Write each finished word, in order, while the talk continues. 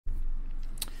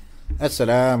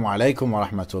Assalamu alaikum wa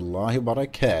rahmatullahi wa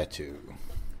barakatuh.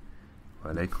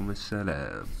 Walaikum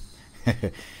assalam.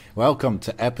 Welcome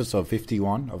to episode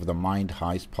 51 of the Mind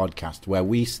Heist podcast, where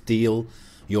we steal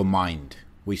your mind.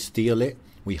 We steal it,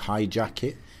 we hijack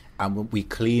it, and we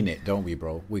clean it, don't we,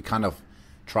 bro? We kind of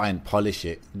try and polish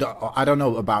it. I don't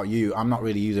know about you. I'm not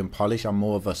really using polish. I'm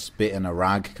more of a spit and a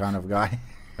rag kind of guy.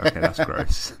 Okay, that's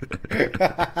gross.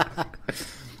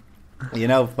 You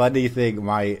know, funny thing,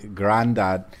 my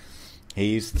granddad, he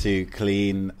used to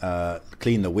clean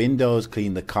the windows,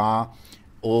 clean the car,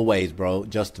 always, bro,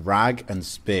 just rag and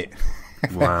spit.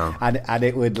 Wow. and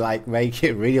it would like make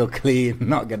it real clean,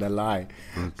 not gonna lie.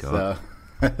 Oh, God.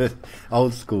 So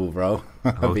old school, bro.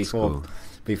 School.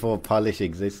 Before polish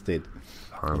existed.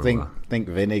 I think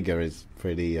vinegar is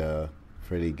pretty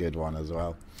good one as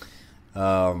well.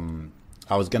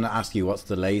 I was gonna ask you what's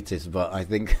the latest, but I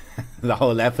think the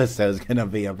whole episode is gonna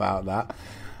be about that.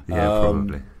 Yeah,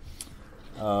 probably.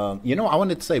 You know what I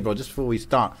wanted to say, bro, just before we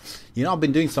start. You know, I've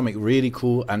been doing something really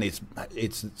cool, and it's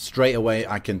straight away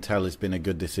I can tell it's been a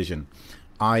good decision.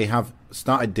 I have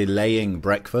started delaying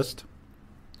breakfast.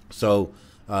 So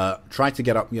try to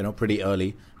get up, you know, pretty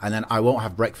early, and then I won't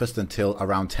have breakfast until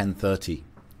around 10:30,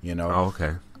 you know. Oh,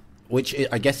 okay. Which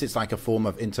I guess it's like a form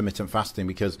of intermittent fasting,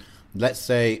 because let's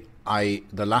say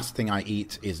the last thing I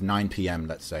eat is 9 p.m.,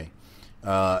 let's say.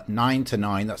 9 to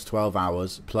 9, that's 12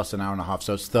 hours plus an hour and a half,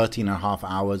 so it's 13 and a half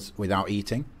hours without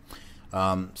eating.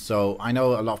 So I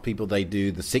know a lot of people, they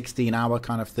do the 16-hour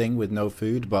kind of thing with no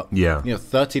food, but yeah, you know,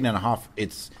 13 and a half,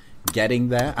 it's getting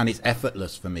there, and it's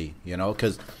effortless for me, you know,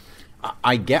 because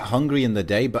I get hungry in the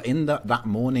day, but in that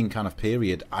morning kind of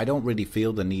period, I don't really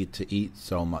feel the need to eat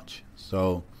so much.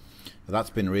 So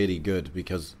that's been really good,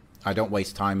 because I don't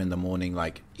waste time in the morning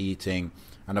like eating.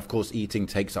 And of course, eating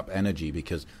takes up energy,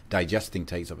 because digesting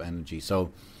takes up energy.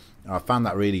 So I found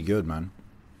that really good, man.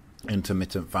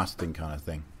 Intermittent fasting kind of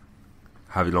thing.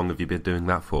 How long have you been doing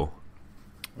that for?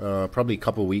 Probably a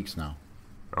couple of weeks now.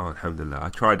 Oh, alhamdulillah. I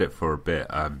tried it for a bit,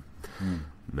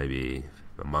 maybe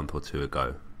a month or two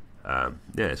ago. Yeah,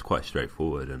 it's quite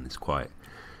straightforward, and it's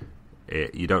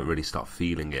you don't really start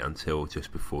feeling it until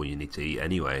just before you need to eat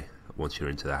anyway, once you're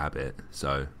into the habit.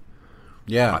 So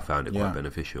yeah, I found it quite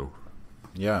beneficial.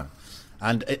 Yeah,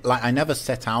 and I never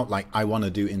set out like I want to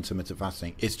do intermittent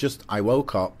fasting. It's just I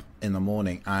woke up in the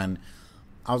morning and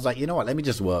I was like, you know what? Let me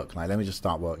just work. Like, let me just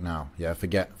start work now. Yeah,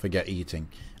 forget eating.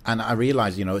 And I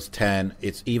realized, you know, it's 10.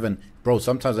 It's even, bro.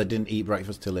 Sometimes I didn't eat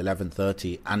breakfast till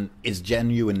 11:30, and it's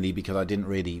genuinely because I didn't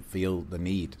really feel the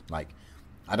need. Like,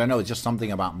 I don't know. It's just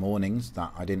something about mornings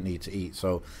that I didn't need to eat.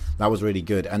 So that was really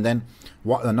good. And then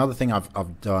another thing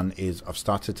I've done is I've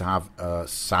started to have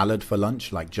salad for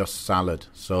lunch, like just salad.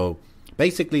 So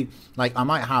basically, like I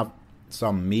might have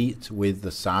some meat with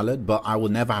the salad, but I will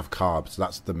never have carbs.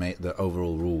 That's the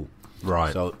overall rule.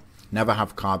 Right. So never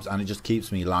have carbs, and it just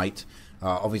keeps me light.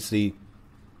 Obviously,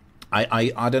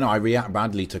 I don't know. I react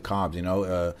badly to carbs. You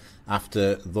know,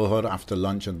 after dhuhr, after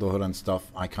lunch and dhuhr and stuff,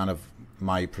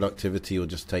 my productivity will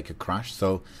just take a crash.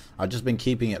 So I've just been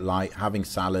keeping it light, having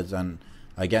salads, and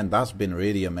again, that's been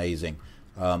really amazing.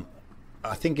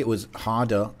 I think it was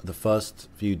harder the first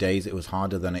few days. It was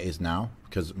harder than it is now,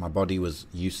 because my body was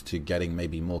used to getting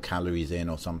maybe more calories in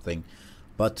or something.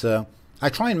 But I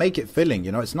try and make it filling.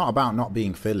 You know, it's not about not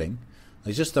being filling.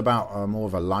 It's just about more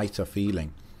of a lighter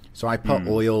feeling. So I put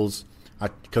oils,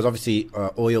 because obviously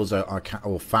oils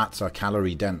or fats are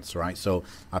calorie dense, right? So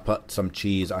I put some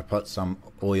cheese, I put some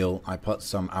oil, I put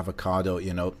some avocado.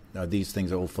 You know, these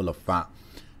things are all full of fat.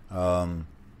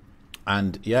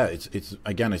 And yeah,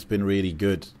 it's been really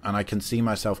good, and I can see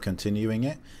myself continuing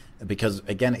it, because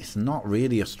again, it's not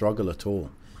really a struggle at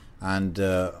all. And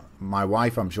my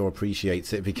wife, I'm sure,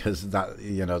 appreciates it, because that,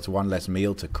 you know, it's one less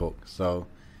meal to cook. So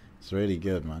it's really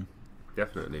good, man.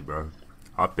 Definitely, bro.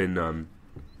 I've been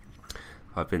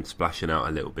splashing out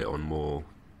a little bit on more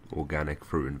organic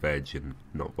fruit and veg and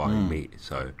not buying meat.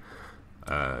 So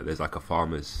there's like a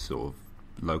farmer's sort of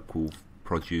local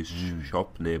produce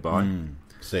shop nearby.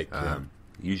 Sick.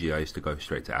 Usually I used to go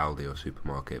straight to Aldi or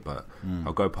supermarket, but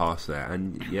I'll go past there,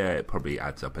 and yeah, it probably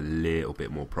adds up a little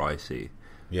bit more pricey.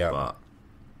 Yeah.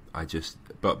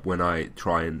 But when I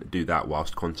try and do that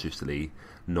whilst consciously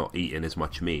not eating as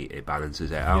much meat, it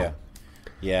balances it out.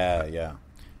 Yeah.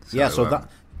 So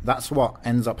that's what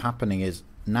ends up happening is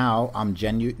now I'm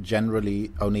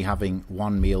generally only having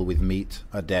one meal with meat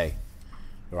a day,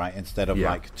 right? Instead of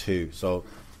like two. So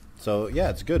yeah,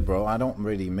 it's good, bro. I don't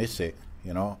really miss it.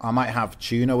 You know, I might have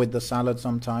tuna with the salad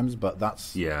sometimes, but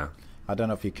that's, I don't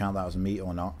know if you count that as meat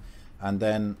or not. And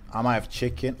then I might have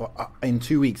chicken. In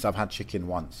 2 weeks, I've had chicken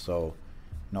once, so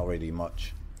not really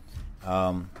much.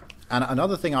 And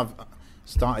another thing I've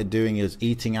started doing is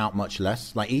eating out much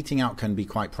less. Like eating out can be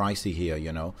quite pricey here,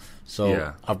 you know.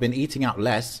 So I've been eating out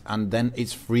less, and then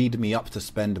it's freed me up to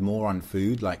spend more on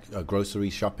food, like grocery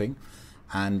shopping.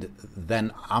 And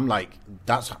then I'm like,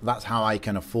 that's how I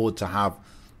can afford to have,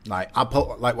 like, I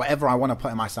put like whatever I want to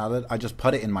put in my salad, I just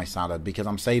put it in my salad because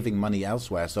I'm saving money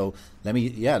elsewhere. So let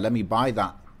me buy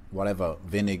that whatever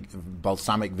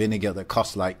balsamic vinegar that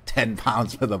costs like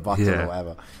 £10 for the bottle or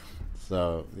whatever.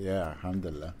 So yeah,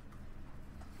 alhamdulillah.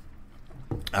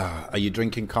 Are you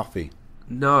drinking coffee?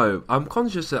 No, I'm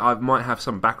conscious that I might have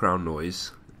some background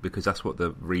noise because that's what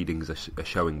the readings are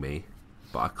showing me,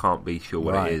 but I can't be sure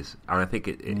what it is. And I think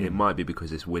it might be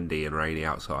because it's windy and rainy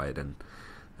outside, and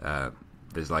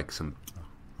there's like some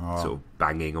sort of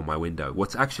banging on my window.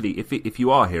 What's actually, if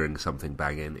you are hearing something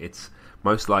banging, it's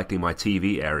most likely my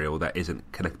TV aerial that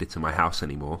isn't connected to my house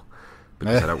anymore,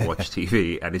 because I don't watch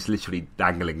TV, and it's literally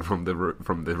dangling from the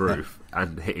roof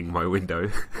and hitting my window.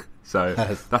 So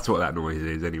that's what that noise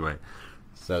is anyway.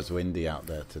 So it's windy out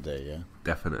there today, yeah?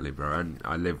 Definitely, bro. And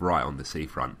I live right on the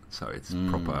seafront, so it's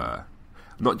proper.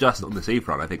 Not just on the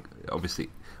seafront. I think obviously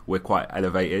we're quite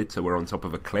elevated, so we're on top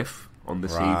of a cliff on the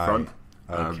seafront.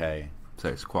 Okay. So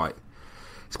it's quite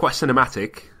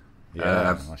cinematic.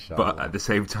 Yeah, but at the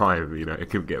same time, you know, it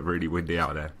can get really windy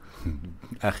out there.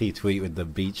 Akhi tweet with the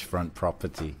beachfront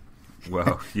property.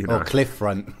 Well, you know, or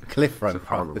cliffront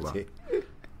property.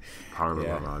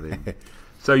 Yeah.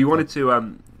 So you wanted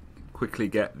to quickly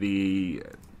get the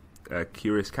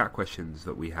curious cat questions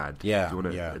that we had. Yeah. Do you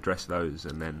want to address those,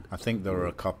 and then I think there were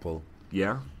a couple.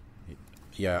 Yeah.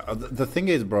 Yeah. The thing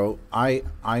is, bro,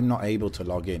 I'm not able to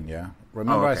log in. Yeah.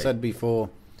 Remember, I said before.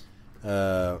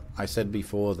 I said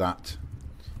before that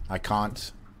I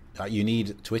can't. You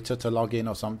need Twitter to log in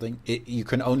or something. You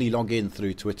can only log in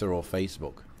through Twitter or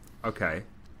Facebook. Okay.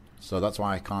 So that's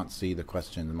why I can't see the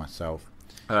questions myself.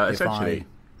 Essentially,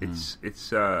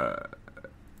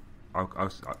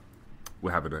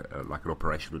 we're having like an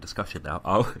operational discussion now.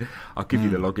 I'll give you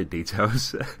the login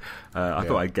details. I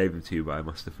thought I gave them to you, but I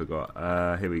must have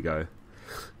forgot. Here we go.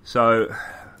 So,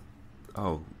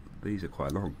 these are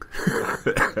quite long.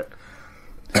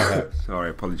 Sorry,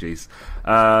 apologies.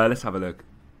 Let's have a look.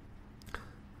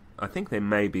 I think they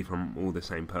may be from all the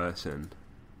same person.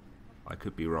 I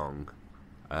could be wrong.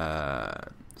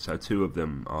 So two of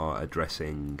them are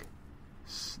addressing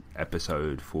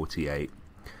episode 48.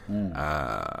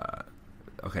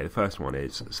 Okay, the first one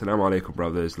is, Assalamu alaikum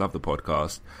brothers, love the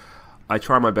podcast. I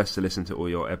try my best to listen to all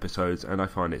your episodes, and I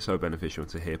find it so beneficial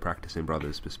to hear practicing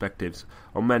brothers' perspectives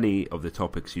on many of the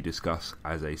topics you discuss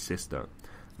as a sister.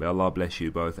 May Allah bless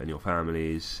you both and your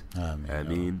families.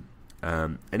 Ameen.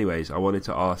 Anyways, I wanted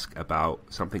to ask about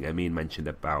something Amin mentioned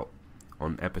about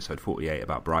on episode 48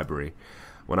 about bribery.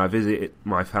 When I visit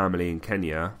my family in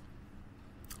Kenya,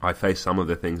 I face some of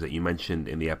the things that you mentioned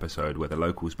in the episode where the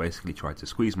locals basically try to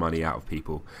squeeze money out of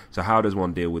people. So how does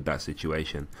one deal with that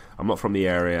situation? I'm not from the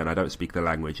area and I don't speak the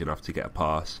language enough to get a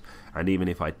pass, and even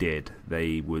if I did,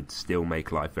 they would still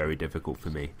make life very difficult for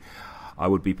me. I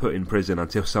would be put in prison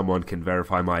until someone can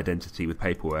verify my identity with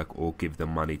paperwork or give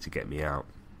them money to get me out.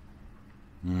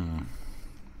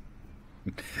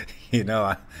 You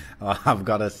know, I've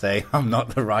got to say, I'm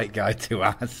not the right guy to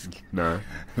ask. No,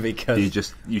 because you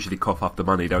just usually cough up the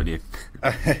money, don't you?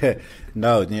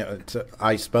 No, you know,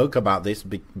 I spoke about this,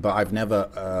 but I've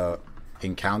never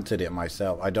encountered it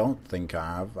myself. I don't think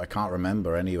I have. I can't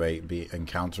remember anyway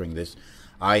encountering this.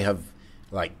 I have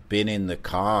been in the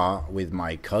car with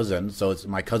my cousin, so it's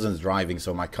my cousin's driving,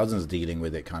 so my cousin's dealing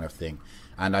with it, kind of thing.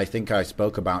 And I think I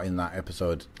spoke about in that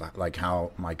episode like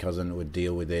how my cousin would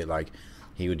deal with it. Like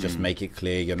he would just make it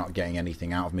clear, you're not getting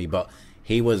anything out of me. But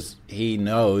he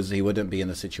knows he wouldn't be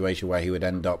in a situation where he would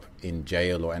end up in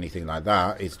jail or anything like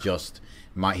that. It's just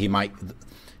he might,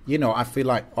 you know, I feel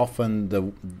like often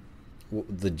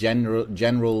the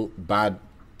general bad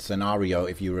scenario,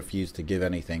 if you refuse to give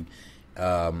anything,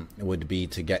 would be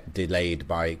to get delayed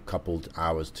by a couple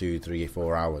hours, 2, 3,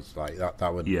 4 hours. Like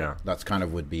that would, that's kind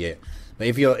of would be it. But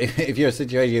if you're a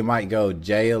situation you might go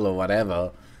jail or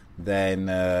whatever, then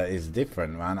it's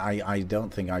different, man. I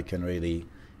don't think I can really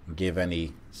give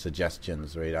any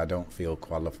suggestions. Really, I don't feel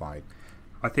qualified.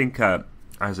 I think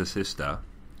as a sister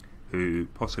who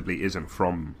possibly isn't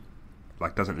from,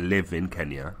 doesn't live in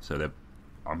Kenya, so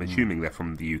I'm assuming they're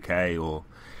from the UK or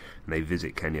they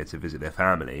visit Kenya to visit their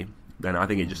family, then I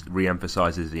think it just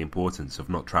re-emphasizes the importance of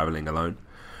not traveling alone.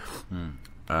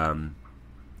 And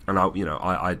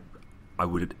I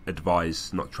would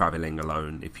advise not traveling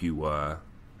alone if you were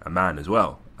a man as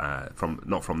well,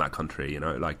 not from that country. You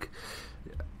know, like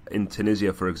in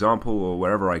Tunisia, for example, or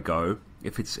wherever I go,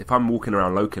 if I'm walking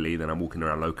around locally, then I'm walking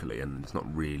around locally, and it's not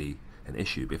really an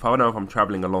issue. But if I know if I'm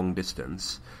traveling a long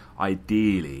distance,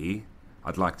 ideally,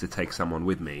 I'd like to take someone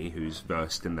with me who's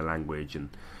versed in the language and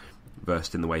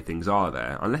versed in the way things are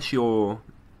there. Unless you're,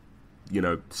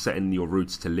 setting your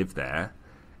roots to live there,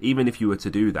 even if you were to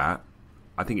do that,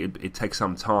 I think it takes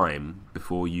some time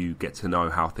before you get to know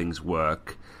how things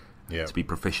work, to be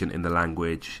proficient in the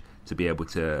language, to be able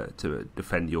to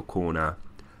defend your corner.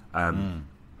 And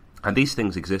these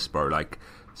things exist, bro. Like,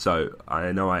 so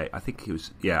I know I think it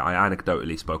was, I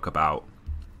anecdotally spoke about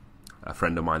a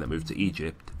friend of mine that moved to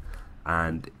Egypt,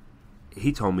 and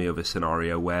he told me of a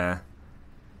scenario where,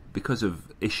 because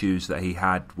of issues that he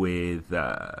had with,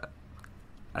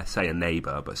 I say a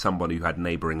neighbour, but somebody who had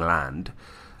neighbouring land,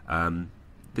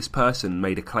 this person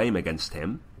made a claim against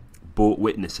him, brought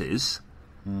witnesses,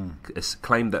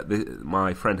 claimed that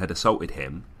my friend had assaulted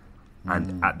him,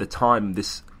 and at the time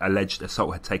this alleged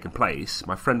assault had taken place,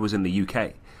 my friend was in the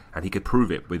UK, and he could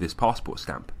prove it with his passport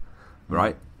stamp,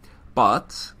 right?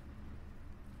 But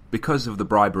because of the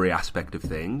bribery aspect of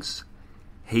things,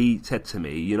 he said to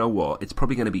me, you know what, it's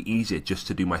probably going to be easier just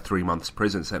to do my 3 months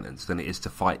prison sentence than it is to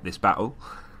fight this battle.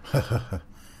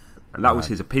 And that was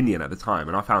his opinion at the time,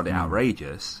 and I found it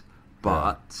outrageous.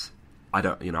 But I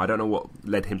don't know what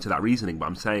led him to that reasoning, but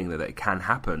I'm saying that it can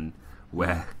happen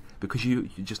where, because you're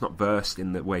just not versed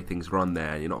in the way things run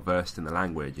there, you're not versed in the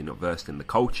language, you're not versed in the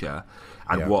culture,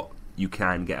 and what you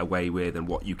can get away with and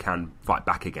what you can fight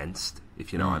back against,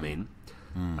 if you know what I mean.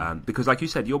 Because like you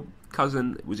said, your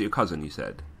cousin, was it your cousin you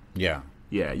said? Yeah,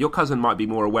 your cousin might be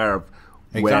more aware of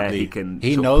where he can...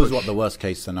 He knows what the worst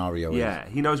case scenario is. Yeah,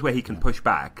 he knows where he can push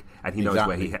back, and he knows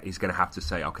where he's going to have to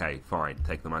say, okay, fine,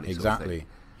 take the money. Exactly.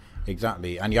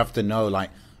 And you have to know, like,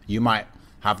 you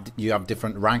have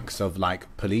different ranks of,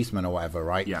 like, policemen or whatever,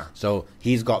 right? Yeah. So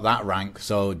he's got that rank,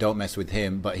 so don't mess with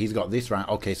him, but he's got this rank,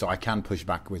 okay, so I can push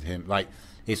back with him. Like,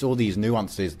 it's all these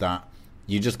nuances that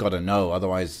you just got to know,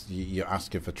 otherwise you're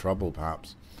asking for trouble,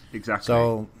 perhaps. Exactly.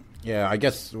 So, yeah, I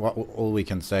guess all we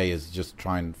can say is just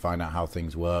try and find out how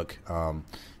things work,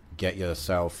 get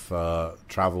yourself,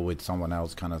 travel with someone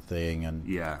else kind of thing, and,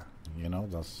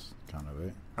 that's kind of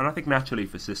it. And I think naturally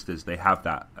for sisters, they have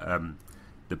that,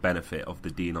 the benefit of the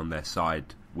deen on their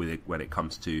side with it when it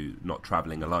comes to not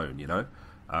traveling alone,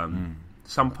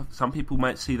 Some people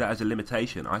might see that as a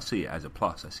limitation. I see it as a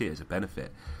plus. I see it as a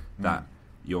benefit that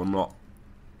you're not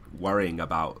worrying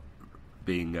about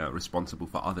being responsible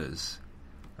for others.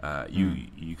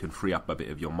 You can free up a bit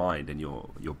of your mind and your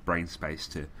brain space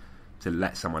to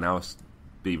let someone else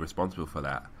be responsible for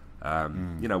that.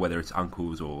 Whether it's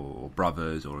uncles or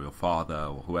brothers or your father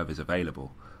or whoever's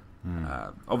available.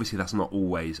 Obviously, that's not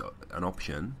always an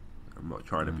option. I'm not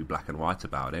trying to be black and white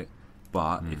about it,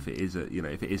 but if it is,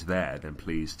 if it is there, then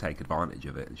please take advantage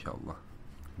of it, inshallah.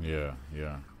 Yeah.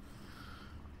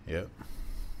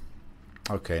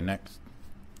 Okay, next.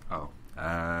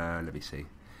 Let me see.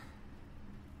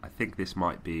 I think this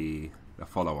might be a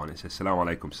follow-on. It says, Assalamu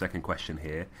alaikum, second question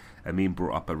here. Amin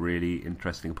brought up a really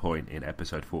interesting point in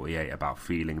episode 48 about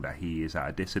feeling that he is at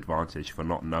a disadvantage for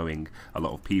not knowing a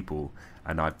lot of people,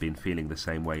 and I've been feeling the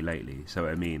same way lately. So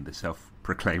Amin, the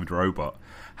self-proclaimed robot,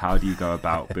 how do you go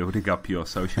about building up your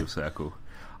social circle?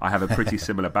 I have a pretty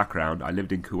similar background. I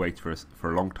lived in Kuwait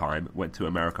for a long time, went to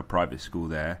America private school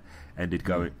there, ended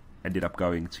up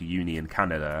going to uni in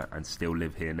Canada, and still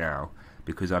live here now.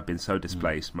 Because I've been so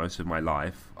displaced most of my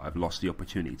life, I've lost the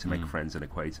opportunity to make friends and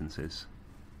acquaintances.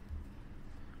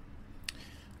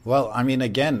 Well, I mean,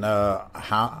 again,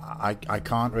 I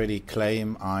can't really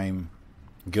claim I'm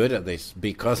good at this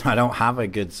because I don't have a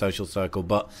good social circle.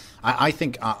 But I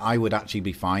think I would actually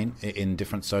be fine in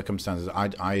different circumstances.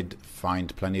 I'd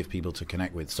find plenty of people to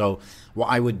connect with. So what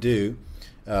I would do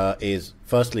is,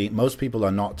 firstly, most people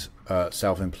are not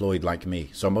self-employed like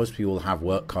me. So most people have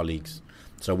work colleagues.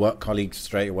 So work colleagues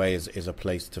straight away is a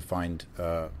place to find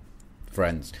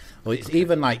friends. Well, it's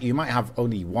even like you might have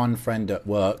only one friend at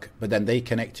work, but then they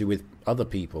connect you with other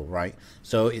people, right?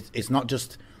 So it's not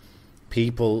just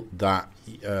people that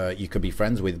you could be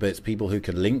friends with, but it's people who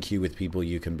can link you with people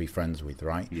you can be friends with,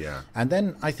 right? Yeah. And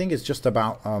then I think it's just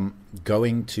about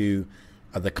going to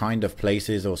the kind of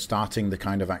places or starting the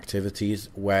kind of activities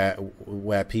where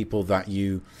people that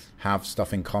you have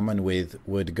stuff in common with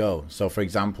would go. So, for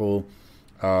example,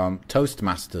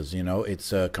 Toastmasters,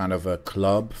 it's a kind of a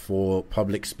club for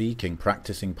public speaking,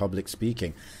 practicing public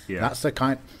speaking. Yeah. That's the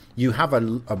kind, you have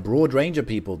a broad range of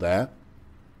people there,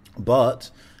 but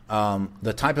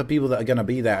the type of people that are going to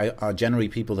be there are generally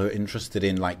people who are interested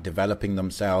in like developing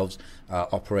themselves,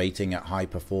 operating at high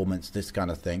performance, this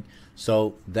kind of thing.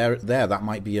 So that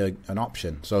might be an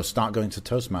option. So start going to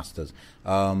Toastmasters.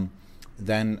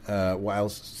 Then what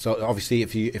else? So obviously,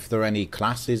 if there are any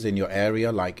classes in your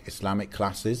area, like Islamic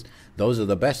classes, those are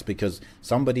the best, because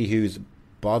somebody who's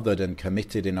bothered and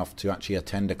committed enough to actually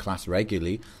attend a class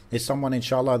regularly is someone,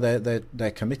 inshallah,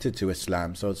 they're committed to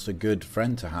Islam. So it's a good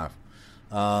friend to have.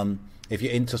 If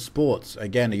you're into sports,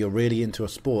 again, you're really into a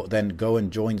sport, then go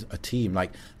and join a team.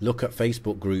 Like, look at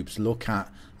Facebook groups, look at,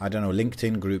 I don't know,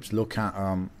 LinkedIn groups, look at,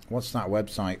 what's that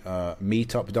website?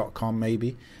 Meetup.com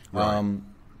maybe. Right.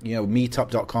 You know,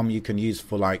 meetup.com you can use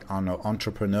for, like, I don't know,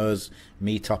 entrepreneurs,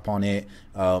 meet up on it.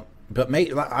 But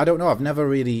I don't know, I've never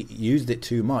really used it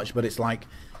too much, but it's like,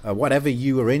 whatever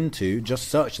you are into, just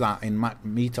search that in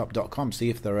meetup.com, see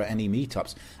if there are any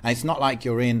meetups. And it's not like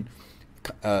you're in,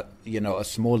 you know, a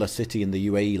smaller city in the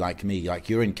UAE like me. Like,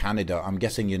 you're in Canada. I'm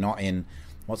guessing you're not in,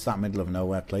 what's that middle of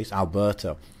nowhere place?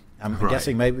 Alberta. I'm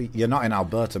guessing maybe you're not in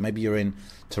Alberta. Maybe you're in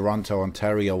Toronto,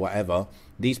 Ontario, whatever.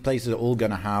 These places are all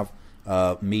going to have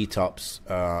meetups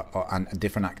and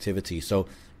different activities. So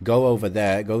go over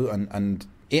there, go and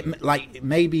it, like,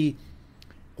 maybe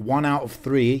 1 out of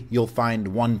 3 you'll find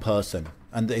one person,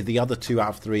 and the other 2 out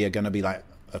of 3 are going to be like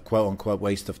a quote unquote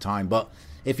waste of time. But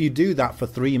if you do that for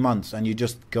 3 months and you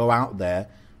just go out there,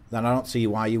 then I don't see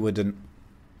why you wouldn't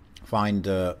find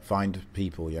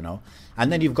people, you know.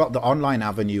 And then you've got the online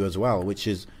avenue as well, which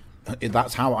is,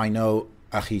 that's how I know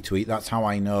Akhi Tweet, that's how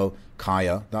I know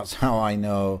Kaya, that's how I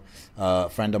know a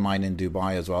friend of mine in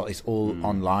Dubai as well. It's all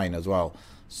online as well.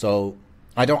 So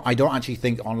I don't actually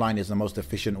think online is the most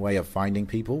efficient way of finding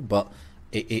people, but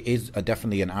it is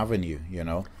definitely an avenue, you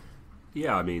know.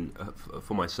 Yeah, I mean,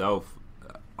 for myself,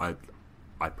 I'd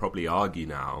probably argue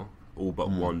now all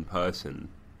but one person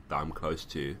that I'm close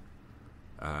to.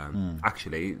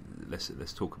 Actually,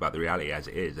 let's talk about the reality as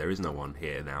it is. There is no one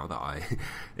here now that I,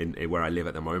 in where I live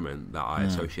at the moment, that I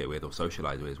associate with or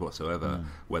socialize with whatsoever,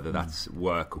 whether that's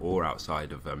work or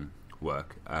outside of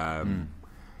work.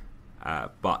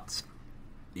 But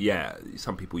yeah,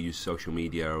 some people use social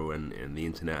media and the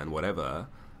internet and whatever.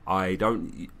 I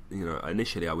don't, you know,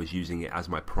 initially I was using it as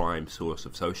my prime source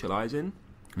of socializing,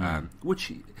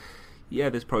 which, yeah,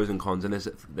 there's pros and cons, and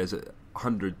there's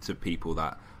hundreds of people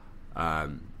that I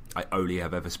only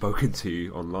have ever spoken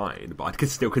to online, but I could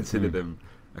still consider them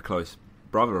a close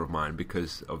brother of mine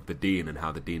because of the deen and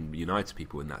how the deen unites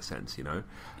people in that sense, you know.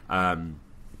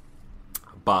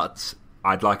 But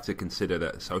I'd like to consider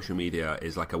that social media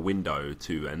is like a window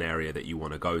to an area that you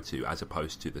want to go to, as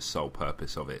opposed to the sole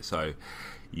purpose of it. So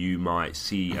you might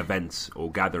see events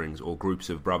or gatherings or groups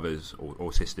of brothers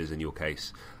or sisters, in your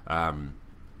case,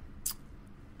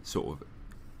 sort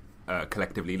of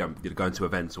collectively, you know, going to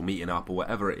events or meeting up or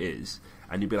whatever it is,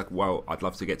 and you'd be like, well, I'd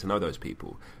love to get to know those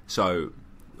people. So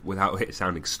without it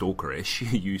sounding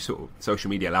stalkerish, you sort of, social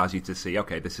media allows you to see,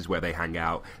 okay, this is where they hang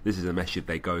out, this is the masjid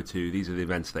they go to, these are the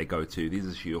events they go to, these are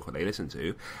the shuyukh that they listen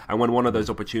to. And when one of those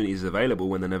opportunities is available,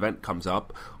 when an event comes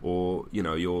up, or, you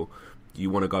know, you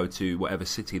want to go to whatever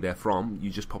city they're from, you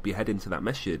just pop your head into that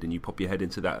masjid and you pop your head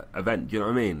into that event. You know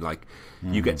what I mean? Like,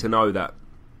 you get to know that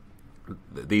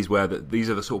these are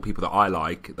the sort of people that I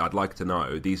like, that I'd like to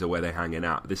know. These are where they're hanging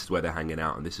out. This is where they're hanging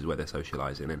out, and this is where they're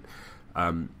socializing.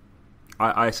 And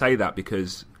I say that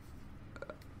because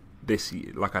this,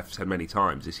 like I've said many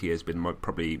times, this year has been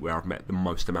probably where I've met the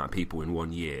most amount of people in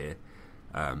 1 year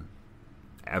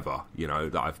ever, you know,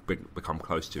 that I've become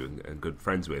close to and good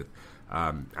friends with.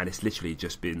 And it's literally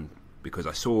just been because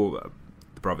I saw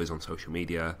the brothers on social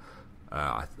media.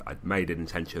 I'd made an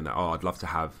intention that, I'd love to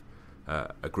have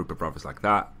a group of brothers like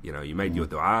that. You know, you made your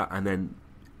dua, and then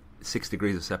 6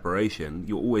 degrees of separation,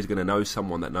 you're always going to know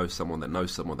someone that knows someone that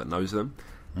knows someone that knows them.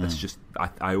 That's just,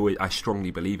 I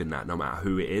strongly believe in that, no matter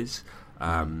who it is.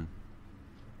 And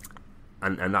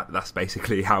that's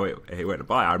basically how it went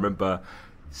by. I remember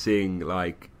seeing,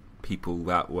 like, people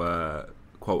that were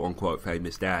quote unquote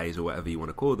famous days or whatever you want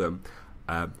to call them.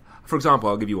 For example,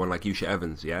 I'll give you one, like Yusha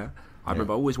Evans. I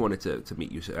remember I always wanted to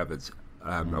meet Yusha Evans.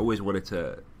 I always wanted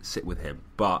to sit with him,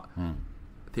 but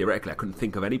theoretically I couldn't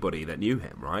think of anybody that knew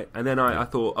him, right? And then I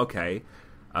thought, okay,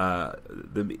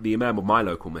 the imam of my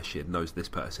local masjid knows this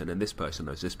person, and this person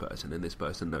knows this person, and this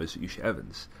person knows Yusha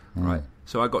Evans, right?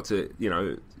 So I got to, you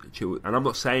know, chill. And I'm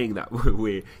not saying that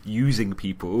we're using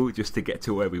people just to get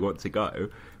to where we want to go,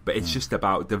 but it's just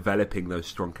about developing those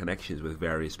strong connections with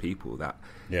various people that,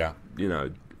 you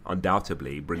know,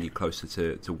 undoubtedly bring you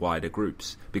closer to wider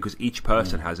groups, because each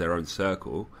person has their own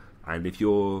circle. And if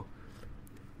you're,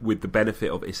 with the benefit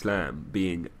of Islam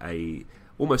being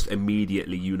almost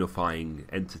immediately unifying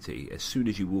entity. As soon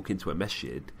as you walk into a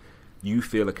masjid, you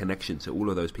feel a connection to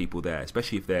all of those people there,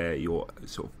 especially if they're your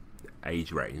sort of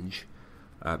age range,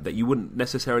 that you wouldn't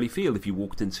necessarily feel if you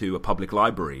walked into a public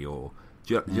library or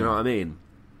do you know what I mean?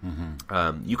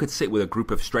 Mm-hmm. You could sit with a group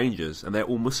of strangers and they're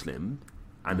all Muslim,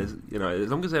 and as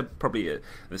long as they're probably at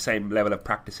the same level of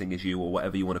practicing as you or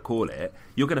whatever you want to call it,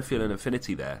 you're going to feel an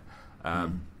affinity there.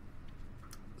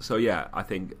 So yeah, I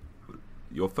think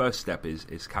your first step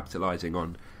is capitalizing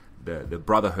on the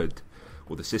brotherhood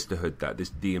or the sisterhood that this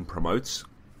deen promotes,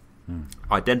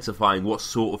 identifying what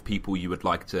sort of people you would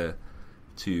like to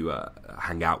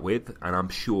hang out with, and I'm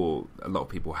sure a lot of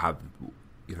people have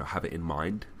it in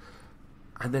mind.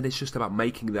 And then it's just about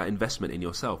making that investment in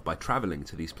yourself by traveling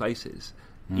to these places.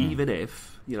 Even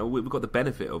if, we've got the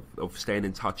benefit of staying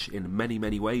in touch in many,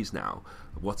 many ways now.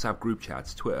 WhatsApp group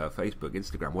chats, Twitter, Facebook,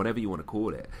 Instagram, whatever you want to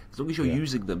call it. As long as you're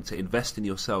using them to invest in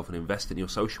yourself and invest in your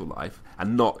social life,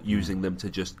 and not using them to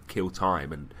just kill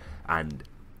time and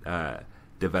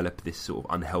develop this sort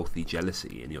of unhealthy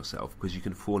jealousy in yourself, because you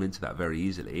can fall into that very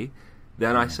easily,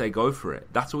 then I say go for it.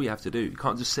 That's all you have to do. You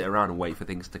can't just sit around and wait for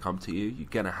things to come to you. You're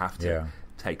going to have to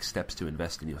take steps to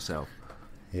invest in yourself.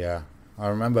 Yeah. I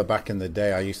remember back in the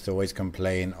day, I used to always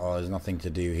complain, there's nothing to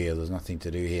do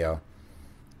here,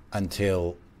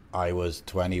 until I was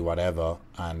 20, whatever,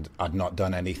 and I'd not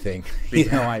done anything. You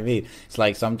know what I mean? It's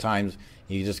like sometimes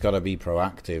you just got to be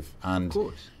proactive. And of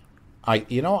course.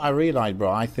 I realized, bro,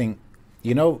 I think,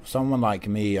 someone like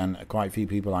me and quite a few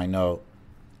people I know,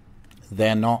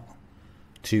 they're not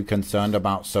too concerned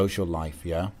about social life,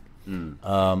 yeah?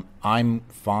 I'm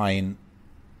fine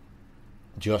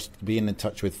just being in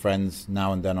touch with friends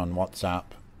now and then on WhatsApp,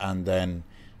 and then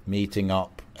meeting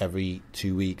up every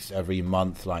 2 weeks, every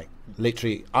month. Like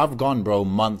literally, I've gone, bro,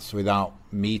 months without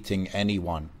meeting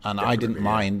anyone, and I didn't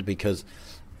mind because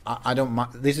I don't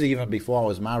mind. This is even before I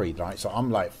was married, right? So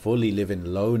I'm like fully living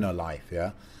loner life,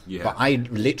 yeah. But I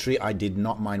did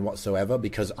not mind whatsoever,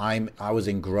 because I was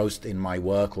engrossed in my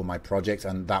work or my projects,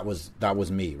 and that was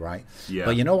me, right? Yeah.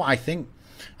 But you know what I think?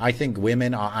 I think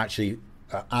women are actually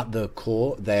at the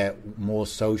core, they're more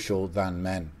social than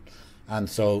men, and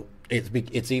so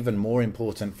it's even more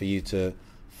important for you to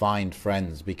find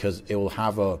friends, because it will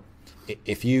have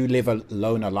if you live a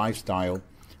loner lifestyle,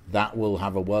 that will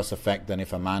have a worse effect than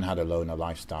if a man had a loner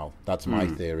lifestyle. That's my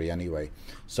theory anyway.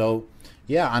 So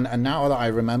yeah, and now that I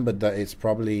remembered that it's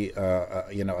probably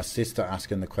a sister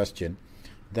asking the question,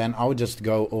 then I would just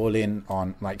go all in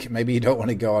on, like, maybe you don't want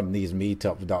to go on these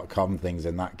meetup.com things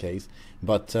in that case,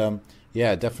 but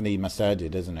yeah, definitely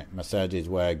masajid, isn't it? Masajid is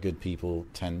where good people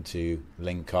tend to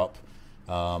link up.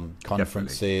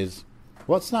 Conferences. Definitely.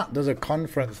 What's that? There's a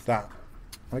conference that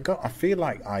I feel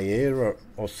like IERA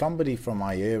or somebody from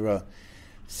IERA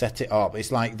set it up.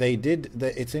 It's like they did.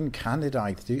 It's in Canada,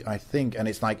 I think, and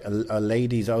it's like a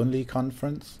ladies only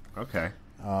conference. Okay.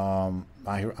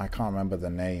 I can't remember the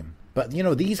name, but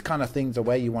these kind of things are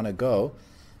where you want to go.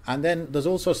 And then there's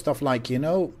also stuff like,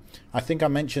 I think I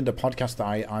mentioned a podcast that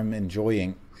I'm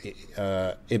enjoying,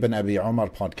 Ibn Abi Umar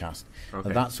podcast.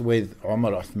 Okay. That's with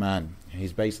Umar Uthman.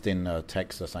 He's based in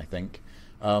Texas, I think.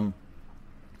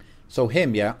 So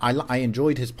him, I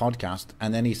enjoyed his podcast,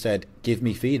 and then he said, give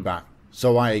me feedback.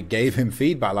 So I gave him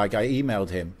feedback, like I emailed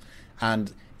him.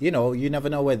 And, you never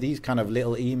know where these kind of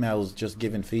little emails just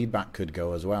giving feedback could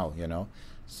go as well,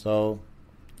 So,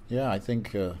 yeah, I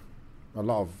think a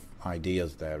lot of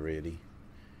ideas there, really.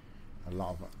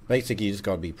 Basically, you just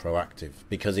got to be proactive,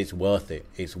 because it's worth it.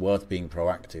 It's worth being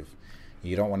proactive.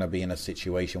 You don't want to be in a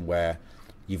situation where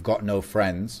you've got no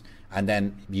friends, and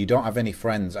then you don't have any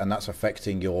friends, and that's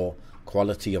affecting your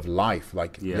quality of life,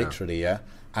 literally, yeah.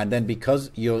 And then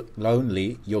because you're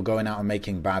lonely, you're going out and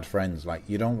making bad friends. Like,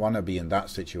 you don't want to be in that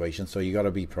situation, so you got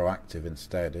to be proactive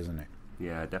instead, isn't it?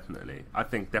 Yeah, definitely. I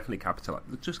think definitely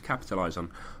capitalize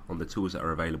on the tools that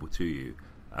are available to you.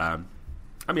 I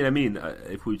mean,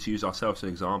 if we were to use ourselves as an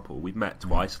example, we've met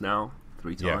twice now,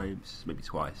 3 times, maybe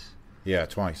twice. Yeah,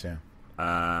 twice, yeah.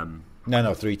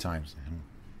 No, 3 times.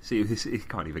 See, you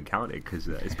can't even count it because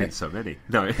it's been so many.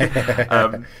 No.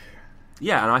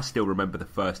 Yeah, and I still remember the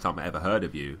first time I ever heard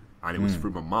of you, and it was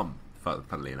through my mum,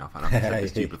 funnily enough, and I've said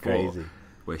this to you before, crazy.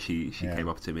 Where she came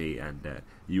up to me, and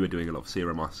you were doing a lot of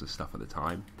Seerah Master stuff at the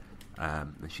time,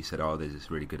 and she said, there's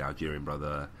this really good Algerian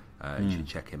brother, you should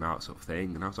check him out, sort of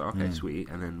thing. And I was like, okay, sweet.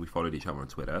 And then we followed each other on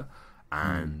Twitter,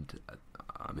 and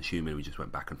I'm assuming we just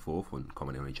went back and forth and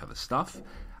commenting on each other's stuff.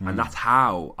 And that's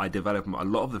how I developed a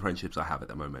lot of the friendships I have at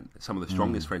the moment. Some of the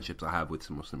strongest friendships I have with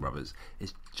some Muslim brothers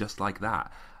is just like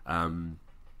that.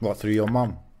 What, through your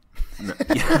mum? No,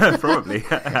 yeah, probably.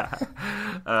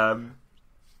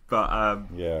 But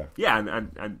Yeah. yeah,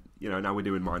 and you know, now we're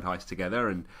doing Mind Heist together,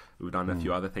 and we've done a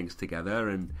few other things together,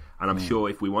 and I'm sure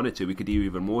if we wanted to, we could do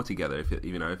even more together. If it,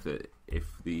 you know, if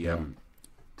the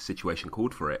situation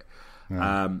called for it.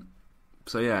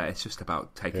 So yeah, it's just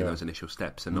about taking those initial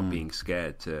steps and not being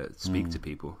scared to speak to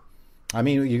people. I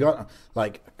mean, you got,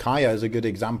 like, Kaya is a good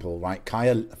example, right?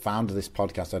 Kaya found this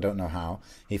podcast. I don't know how.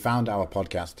 He found our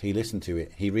podcast. He listened to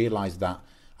it. He realized that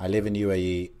I live in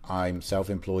UAE. I'm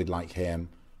self-employed like him.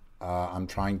 I'm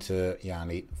trying to,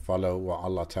 follow what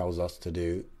Allah tells us to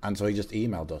do. And so he just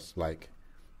emailed us, like,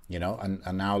 you know,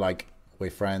 and now, like,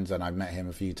 we're friends, and I've met him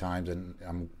a few times, and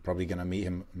I'm probably going to meet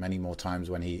him many more times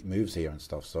when he moves here and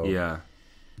stuff. So Yeah.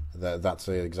 that's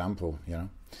an example, you know.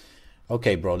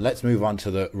 Okay, bro, let's move on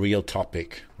to the real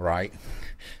topic, right?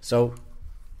 So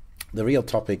the real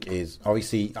topic is,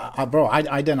 obviously, bro,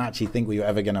 I didn't actually think we were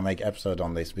ever going to make episode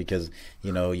on this because,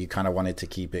 you know, you kind of wanted to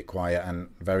keep it quiet, and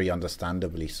very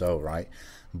understandably so, right?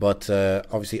 But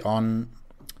obviously on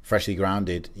Freshly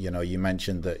Grounded, you know, you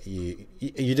mentioned that you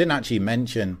didn't actually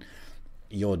mention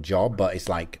your job, but it's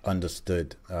like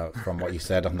understood from what you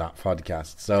said on that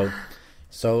podcast.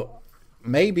 So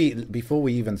maybe before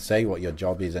we even say what your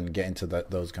job is and get into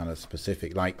those kind of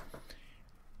specific, like,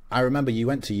 I remember you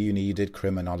went to uni, you did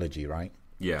criminology, right?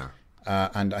 Yeah.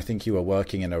 And I think you were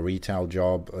working in a retail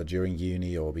job during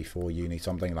uni or before uni,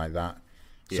 something like that.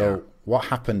 Yeah. So what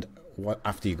happened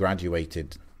after you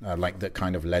graduated, like, that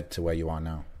kind of led to where you are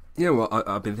now? Yeah, well,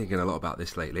 I've been thinking a lot about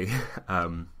this lately.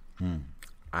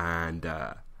 And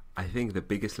I think the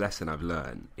biggest lesson I've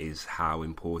learned is how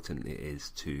important it is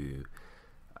to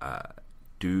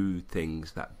do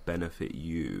things that benefit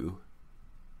you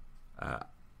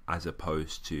as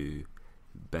opposed to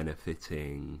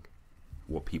benefiting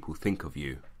what people think of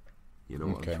you. You know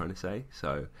what I'm trying to say?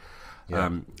 So,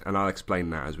 and I'll explain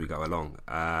that as we go along.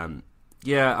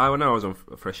 Yeah, I know I was on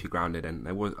Freshly Grounded, and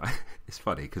there was. It's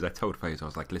funny because I told Faze, I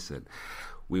was like, "Listen,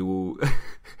 we will,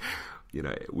 you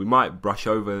know, we might brush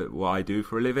over what I do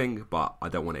for a living, but I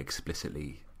don't want to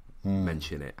explicitly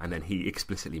mention it." And then he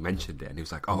explicitly mentioned it, and he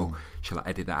was like, "Oh, shall I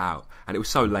edit that out?" And it was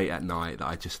so late at night that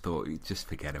I just thought, just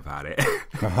forget about it.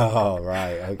 Oh,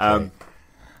 right, okay.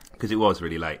 Because it was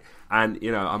really late, and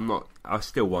you know, I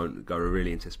still won't go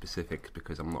really into specifics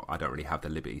because I don't really have the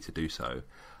liberty to do so.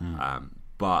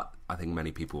 But I think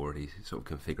many people already sort of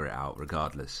can figure it out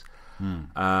regardless.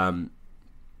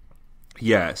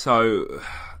 Yeah, so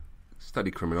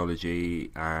studied criminology,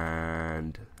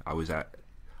 and I was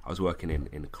working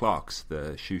in Clark's,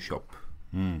 the shoe shop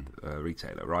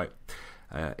retailer, right?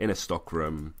 In a stock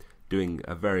room, doing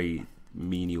a very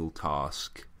menial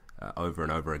task over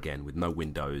and over again with no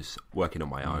windows, working on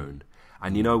my own.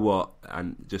 And you know what?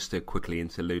 And just to quickly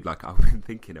interlude, like, I've been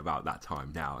thinking about that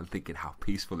time now and thinking how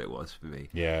peaceful it was for me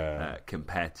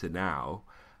compared to now.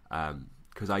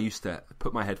 Because I used to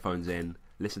put my headphones in,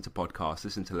 listen to podcasts,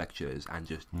 listen to lectures, and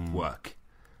just work,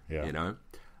 you know?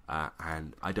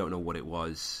 And I don't know what it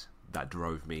was that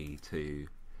drove me to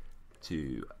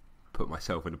put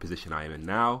myself in the position I am in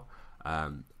now.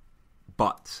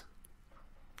 But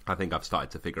I think I've started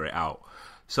to figure it out.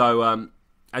 So,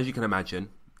 as you can imagine,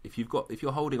 if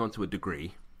you're holding on to a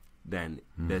degree, then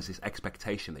there's this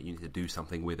expectation that you need to do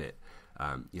something with it.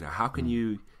 You know, how can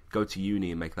you go to uni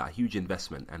and make that huge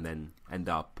investment and then end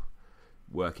up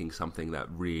working something that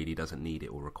really doesn't need it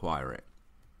or require it?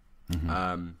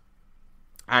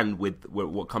 And with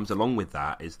what comes along with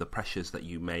that is the pressures that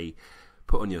you may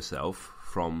put on yourself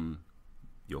from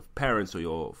your parents or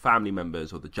your family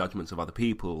members or the judgments of other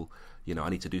people. You know, I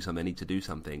need to do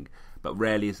something. But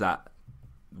rarely is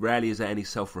there any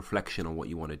self-reflection on what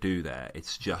you want to do there.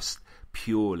 It's just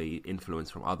purely influence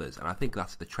from others. And I think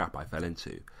that's the trap I fell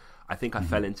into. I think I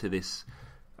fell into this,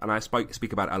 and I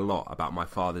speak about it a lot, about my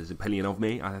father's opinion of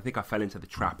me. I think I fell into the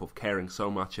trap of caring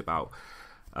so much about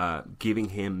giving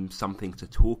him something to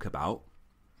talk about,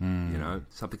 you know,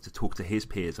 something to talk to his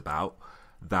peers about,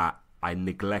 that I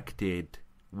neglected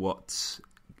what's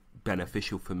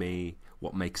beneficial for me,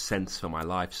 what makes sense for my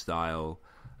lifestyle,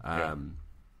 and,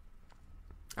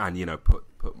 you know, put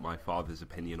my father's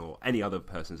opinion or any other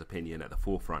person's opinion at the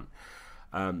forefront.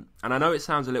 And I know it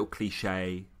sounds a little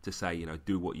cliche to say, you know,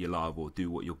 do what you love or do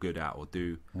what you're good at or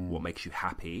do what makes you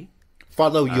happy.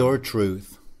 Follow your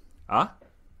truth.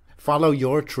 Follow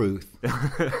your truth.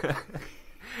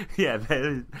 Yeah,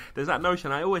 there's that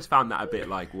notion. I always found that a bit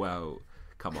like, well,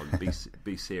 come on,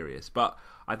 be serious. But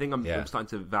I think I'm starting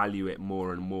to value it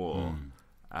more and more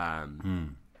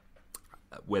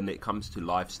when it comes to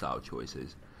lifestyle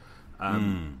choices.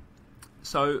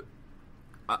 So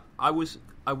I was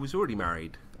already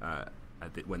married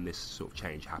when this sort of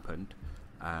change happened.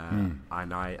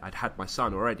 and I'd had my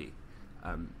son already.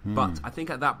 But I think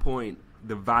at that point,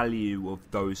 the value of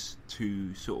those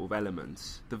two sort of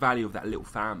elements, the value of that little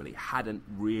family, hadn't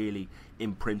really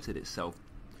imprinted itself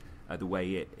the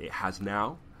way it has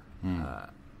now.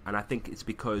 And I think it's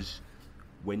because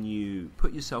when you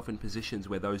put yourself in positions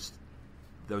where those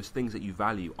things that you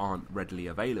value aren't readily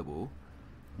available,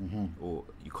 or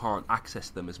you can't access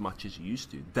them as much as you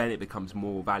used to, then it becomes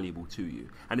more valuable to you.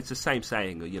 And it's the same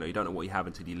saying, you don't know what you have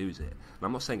until you lose it. And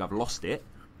I'm not saying I've lost it.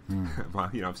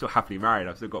 I'm still happily married.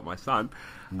 I've still got my son,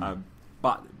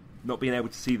 but not being able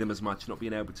to see them as much, not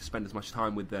being able to spend as much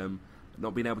time with them,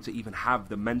 not being able to even have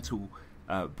the mental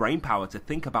brain power to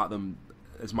think about them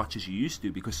as much as you used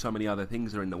to, because so many other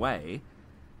things are in the way.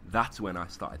 That's when I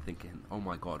started thinking, oh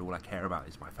my God, all I care about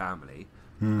is my family,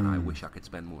 and I wish I could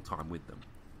spend more time with them.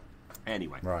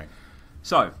 Anyway, right.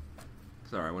 So,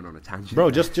 sorry, I went on a tangent.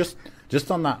 Bro,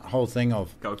 just on that whole thing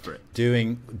of go for it.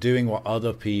 Doing what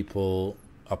other people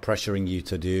are pressuring you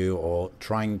to do, or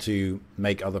trying to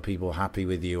make other people happy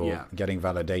with you, or getting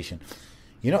validation.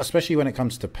 Especially when it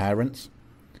comes to parents.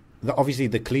 Obviously,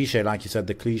 the cliche, like you said,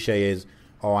 the cliche is,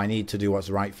 oh, I need to do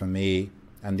what's right for me.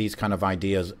 And these kind of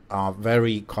ideas are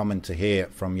very common to hear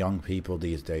from young people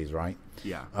these days, right?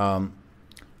 Yeah.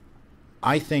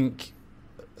 I think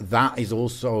that is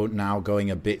also now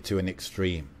going a bit to an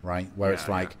extreme, right? Where it's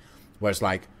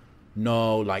like,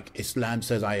 no, like Islam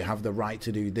says I have the right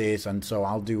to do this, and so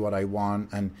I'll do what I want,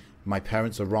 and my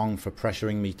parents are wrong for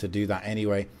pressuring me to do that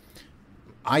anyway.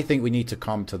 I think we need to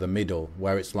come to the middle,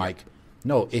 where it's like,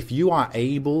 no, if you are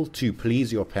able to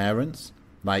please your parents,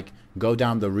 like go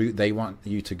down the route they want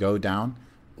you to go down,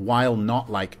 while not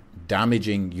like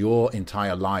damaging your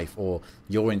entire life or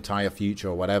your entire future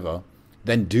or whatever,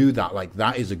 then do that. Like,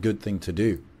 that is a good thing to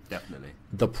do. Definitely.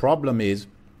 The problem is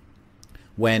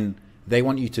when they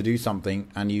want you to do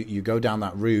something and you go down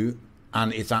that route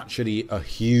and it's actually a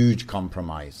huge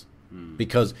compromise,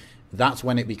 because that's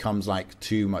when it becomes like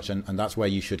too much, and that's where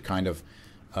you should kind of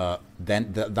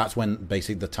that's when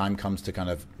basically the time comes to kind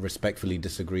of respectfully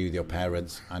disagree with your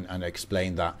parents and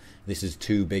explain that this is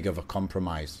too big of a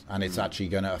compromise, and it's actually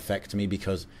going to affect me,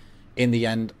 because in the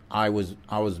end I was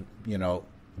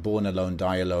born alone,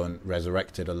 die alone,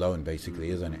 resurrected alone,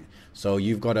 basically, isn't it? So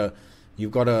you've got to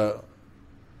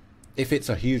if it's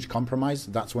a huge compromise,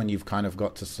 that's when you've kind of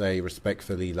got to say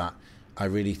respectfully that I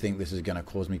really think this is going to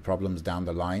cause me problems down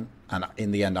the line, and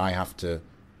in the end I have to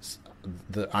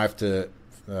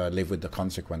live with the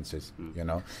consequences,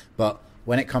 But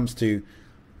when it comes to,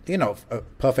 a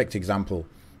perfect example,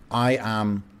 I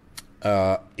am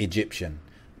Egyptian.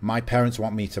 My parents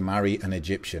want me to marry an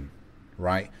Egyptian,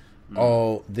 right?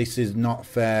 Oh, this is not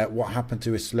fair. What happened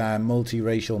to Islam?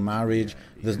 Multiracial marriage.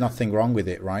 There's nothing wrong with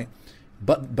it, right?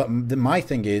 But my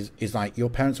thing is like, your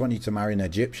parents want you to marry an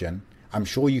Egyptian. I'm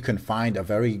sure you can find a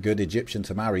very good Egyptian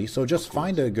to marry. So just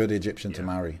find a good Egyptian to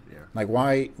marry. Yeah. Like,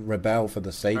 why rebel for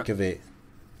the sake of it?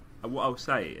 What I'll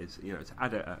say is, to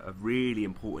add a really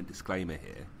important disclaimer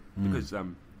here, because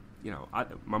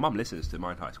my mum listens to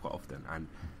Mind Heist quite often, and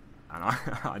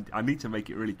I need to make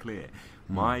it really clear.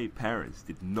 My parents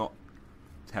did not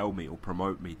tell me or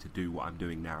promote me to do what I'm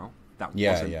doing now. That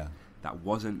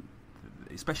wasn't,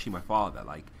 especially my father.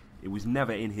 Like, it was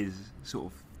never in his sort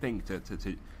of thing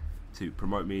to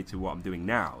promote me to what I'm doing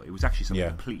now. It was actually something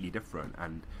completely different,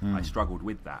 and I struggled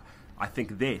with that. I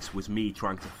think this was me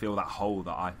trying to fill that hole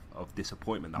of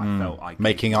disappointment that I felt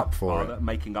making up for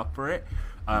it.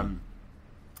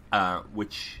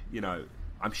 Which,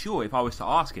 I'm sure if I was to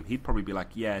ask him, he'd probably be like,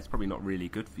 yeah, it's probably not really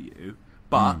good for you,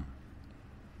 but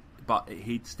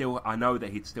I know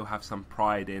that he'd still have some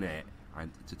pride in it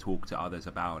and to talk to others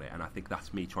about it. And I think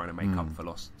that's me trying to make up for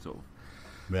lost sort of,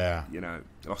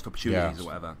 lost opportunities or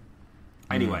whatever.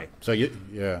 Anyway. So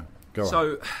go on.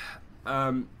 So,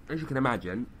 as you can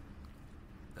imagine,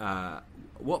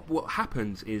 what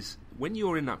happens is when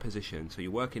you're in that position, so you're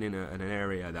working in an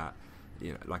area that,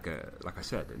 like I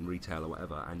said, in retail or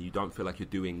whatever, and you don't feel like you're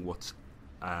doing what's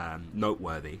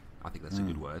noteworthy. I think that's a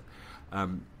good word.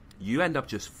 You end up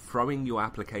just throwing your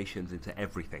applications into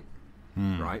everything,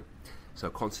 right? So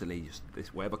constantly,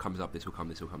 just whatever comes up, this will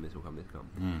come.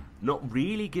 Not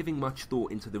really giving much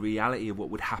thought into the reality of what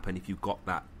would happen if you got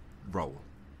that role.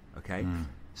 Okay.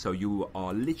 So you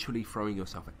are literally throwing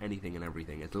yourself at anything and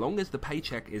everything. As long as the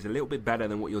paycheck is a little bit better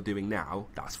than what you're doing now,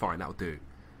 that's fine. That'll do. Do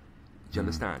you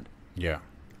understand? Yeah.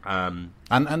 And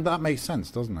that makes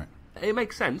sense, doesn't it? It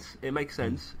makes sense.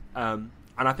 And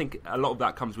I think a lot of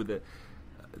that comes with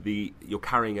you're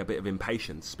carrying a bit of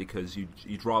impatience, because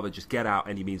you'd rather just get out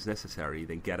any means necessary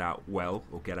than get out well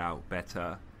or get out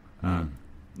better,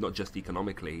 not just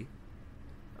economically,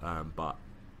 but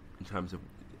in terms of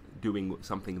doing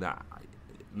something that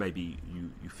maybe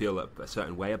you feel a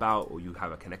certain way about, or you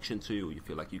have a connection to, or you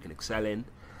feel like you can excel in.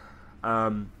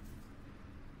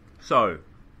 So,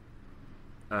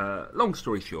 long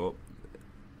story short,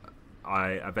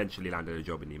 I eventually landed a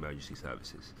job in the emergency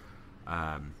services.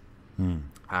 And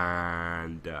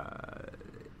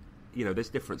there's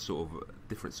different sort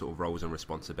of roles and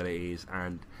responsibilities,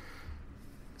 and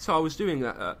so I was doing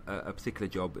a particular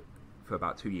job for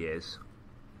about 2 years.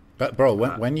 But bro,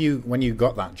 when you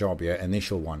got that job, your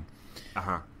initial one,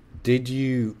 did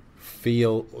you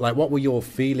feel like, what were your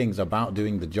feelings about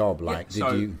doing the job? Like,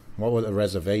 what were the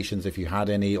reservations, if you had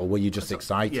any, or were you just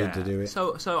excited to do it?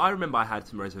 So I remember I had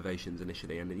some reservations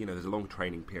initially, and there's a long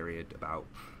training period, about,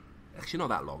 actually not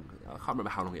that long, I can't remember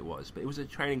how long it was, but it was a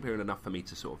training period enough for me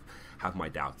to sort of have my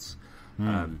doubts.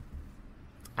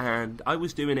 And I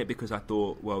was doing it because I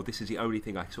thought, well, this is the only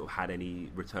thing I sort of had any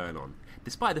return on,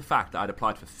 despite the fact that I'd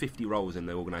applied for 50 roles in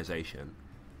the organisation,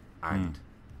 and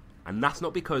that's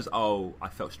not because I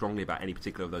felt strongly about any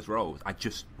particular of those roles. I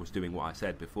just was doing what I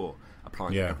said before,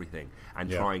 applying for everything and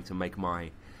trying to make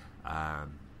my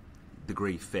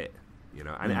degree fit,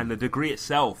 and the degree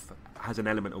itself has an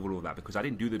element of all of that, because I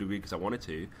didn't do the degree because I wanted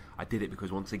to. I did it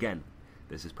because, once again,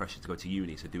 there's this pressure to go to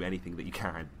uni, so do anything that you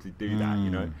can to do that,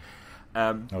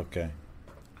 Okay.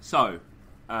 So,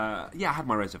 I had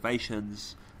my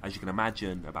reservations, as you can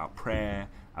imagine, about prayer,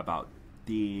 about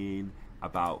deen,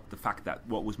 about the fact that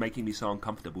what was making me so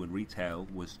uncomfortable in retail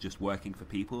was just working for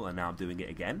people, and now I'm doing it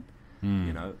again,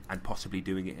 and possibly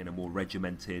doing it in a more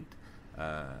regimented,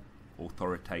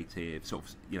 authoritative sort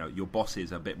of, your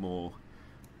bosses are a bit more,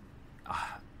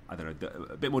 I don't know,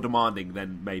 a bit more demanding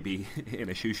than maybe in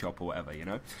a shoe shop or whatever,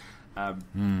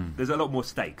 There's a lot more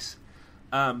stakes.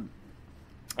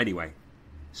 Anyway,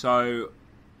 so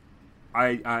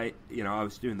I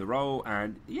was doing the role,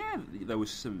 and there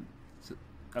was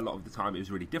a lot of the time it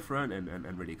was really different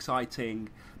and really exciting,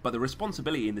 but the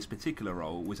responsibility in this particular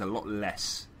role was a lot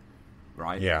less,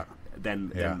 right?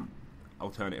 Than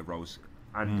alternative roles,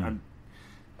 and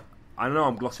I know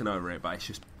I'm glossing over it, but it's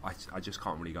just I just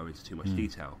can't really go into too much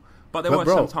detail. But there were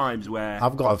some times where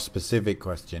I've got a specific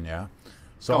question.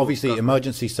 So obviously,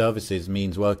 emergency services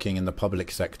means working in the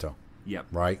public sector. Yep.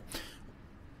 Right.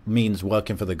 Means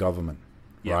working for the government.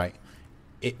 Yep. Right.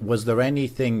 Was there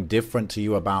anything different to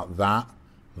you about that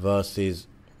versus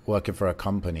working for a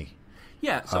company?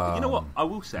 Yeah. So you know what I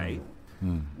will say.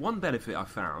 One benefit I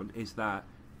found is that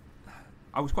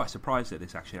I was quite surprised at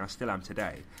this, actually, and I still am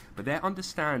today. But their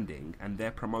understanding and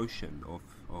their promotion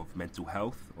of mental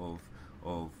health, of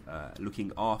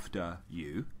looking after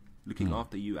you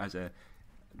as I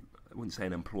wouldn't say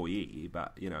an employee,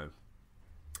 but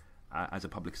as a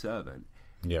public servant,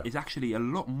 is actually a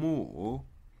lot more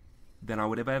than I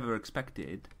would have ever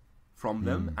expected from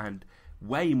them, and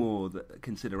way more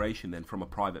consideration than from a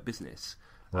private business.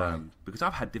 Right. Because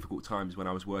I've had difficult times when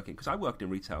I was working, because I worked in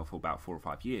retail for about 4 or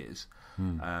 5 years,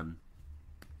 and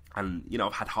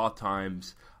I've had hard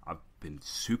times. I've been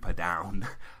super down.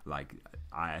 Like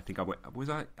I think I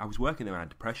was working there, I had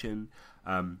depression,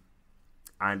 and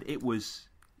it was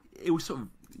sort of,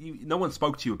 no one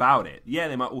spoke to you about it. Yeah,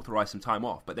 they might authorize some time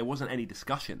off, but there wasn't any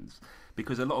discussions,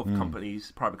 because a lot of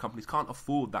private companies can't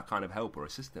afford that kind of help or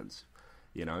assistance.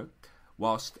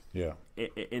 Whilst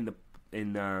in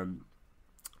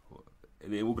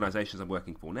the organisations I'm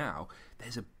working for now,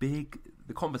 there's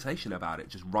the conversation about it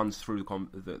just runs through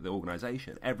the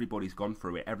organisation. Everybody's gone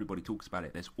through it. Everybody talks about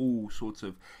it. There's all sorts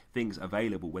of things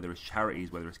available, whether it's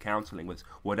charities, whether it's counselling,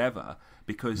 whatever,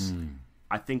 because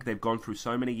I think they've gone through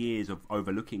so many years of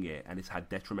overlooking it, and it's had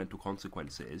detrimental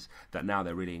consequences, that now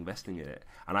they're really investing in it.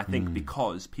 And I think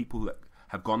because people that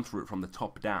have gone through it from the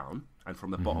top down and from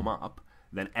the bottom up,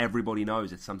 then everybody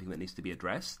knows it's something that needs to be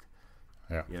addressed.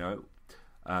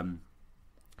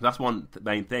 That's one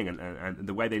main thing, and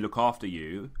the way they look after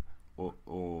you,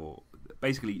 or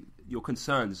basically your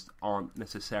concerns aren't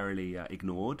necessarily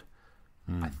ignored.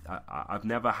 I've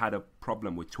never had a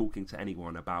problem with talking to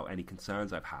anyone about any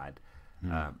concerns I've had,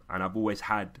 and I've always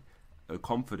had a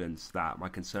confidence that my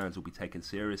concerns will be taken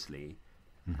seriously,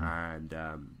 and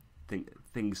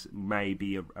things may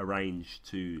be arranged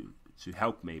to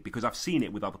help me, because I've seen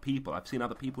it with other people. I've seen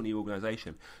other people in the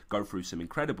organisation go through some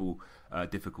incredible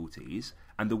difficulties,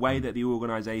 and the way that the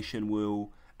organisation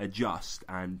will adjust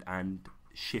and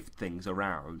shift things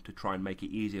around to try and make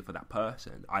it easier for that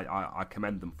person, I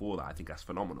commend them for that. I think that's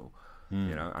phenomenal,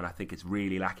 and I think it's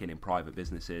really lacking in private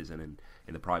businesses and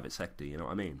in the private sector. You know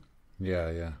what I mean?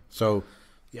 Yeah. So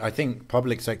I think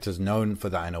public sector's known for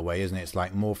that in a way, isn't it? It's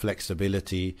like more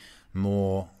flexibility,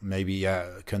 more maybe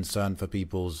concern for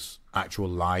people's actual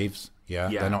lives, Yeah,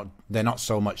 Yeah. they're not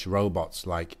so much robots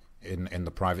like in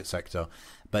the private sector,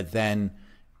 but then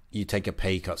you take a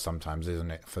pay cut sometimes,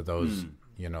 isn't it? For those,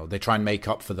 they try and make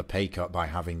up for the pay cut by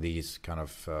having these kind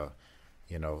of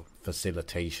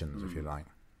facilitations, if you like.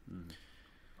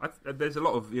 There's a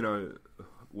lot of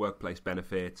workplace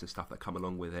benefits and stuff that come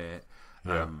along with it.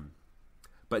 Yeah.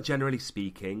 But generally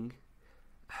speaking,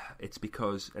 it's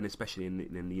because, and especially in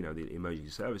the emergency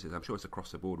services, I'm sure it's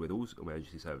across the board with all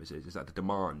emergency services, is that the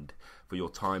demand for your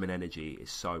time and energy is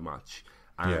so much.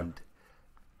 And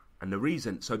the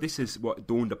reason, so this is what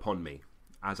dawned upon me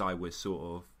as I was sort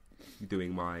of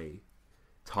doing my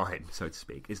time, so to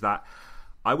speak, is that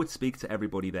I would speak to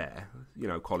everybody there,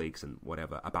 colleagues and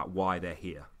whatever, about why they're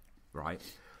here, right?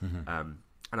 And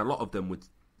a lot of them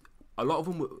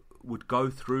would go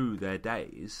through their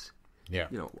days,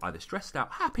 either stressed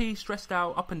out, happy, stressed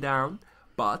out, up and down,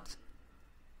 but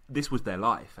this was their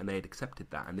life, and they had accepted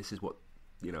that, and this is what,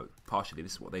 partially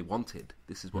this is what they wanted.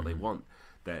 This is what they want.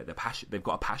 They're passion. They've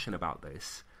got a passion about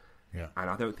this, and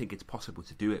I don't think it's possible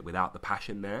to do it without the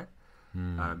passion there.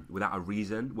 Without a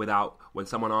reason, without when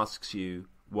someone asks you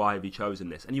why have you chosen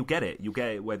this, and you get it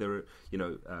whether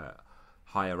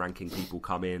higher ranking people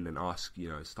come in and ask,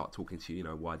 start talking to you,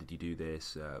 why did you do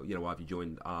this, why have you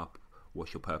joined up,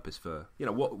 what's your purpose for,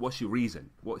 what's your reason,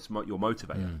 what's your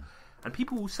motivator, and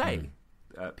people will say,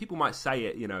 people might say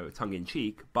it, tongue in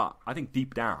cheek, but I think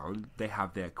deep down they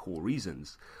have their core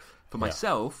reasons. For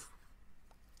myself,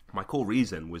 my core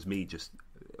reason was me just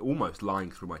almost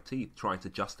lying through my teeth, trying to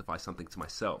justify something to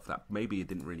myself that maybe it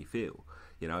didn't really feel,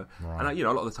 Right. And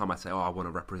a lot of the time I say, I want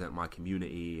to represent my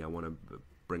community. I want to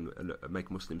make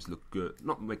Muslims look good.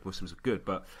 Not make Muslims look good,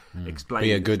 but explain.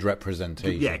 Be a good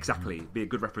representation. Yeah, exactly. Be a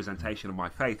good representation of my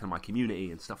faith and my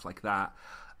community and stuff like that.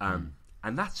 And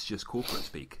that's just corporate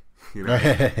speak. To me,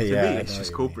 it's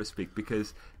just corporate speak,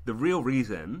 because the real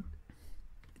reason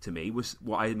to me was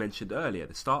what I mentioned earlier at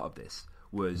the start of this,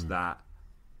 was that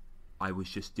I was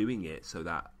just doing it so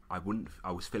that I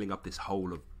was filling up this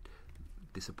hole of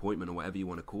disappointment, or whatever you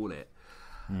want to call it.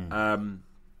 Anywho,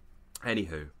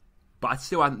 but I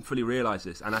still hadn't fully realised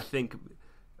this, and I think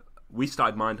we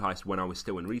started Mind Heist when I was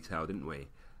still in retail, didn't we?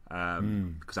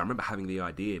 Because I remember having the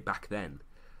idea back then,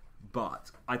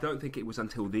 but I don't think it was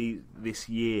until this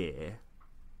year,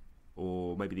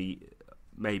 or maybe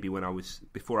when I was,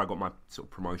 before I got my sort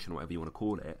of promotion, or whatever you want to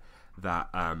call it, that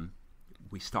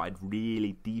we started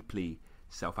really deeply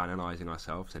self-analysing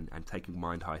ourselves and taking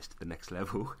Mind Heist to the next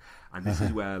level. And this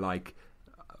is where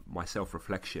my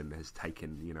self-reflection has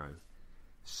taken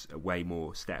way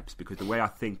more steps, because the way I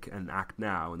think and act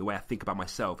now, and the way I think about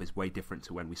myself, is way different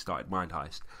to when we started Mind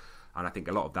Heist. And I think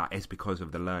a lot of that is because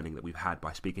of the learning that we've had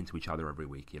by speaking to each other every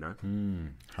week,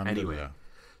 Anyway,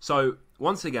 so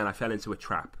once again I fell into a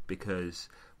trap, because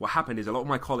what happened is a lot of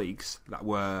my colleagues that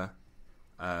were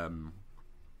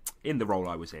in the role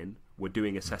I was in were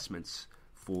doing assessments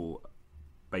for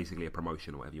basically a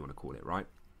promotion, or whatever you want to call it, right?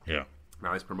 Yeah.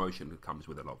 Now, this promotion comes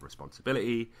with a lot of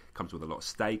responsibility, comes with a lot of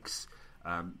stakes,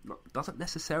 doesn't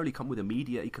necessarily come with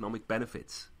immediate economic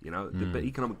benefits. The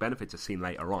economic benefits are seen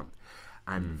later on.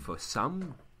 And for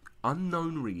some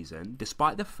unknown reason,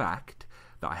 despite the fact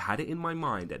that I had it in my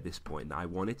mind at this point that I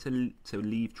wanted to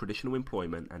leave traditional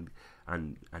employment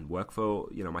and work for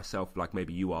myself, like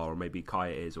maybe you are, or maybe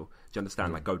Kaya is, or do you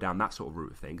understand, like go down that sort of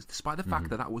route of things. Despite the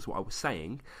fact that that was what I was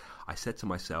saying, I said to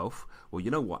myself, well, you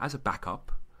know what, as a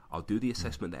backup, I'll do the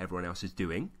assessment that everyone else is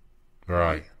doing,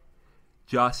 right?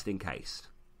 Just in case,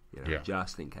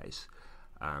 just in case,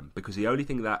 because the only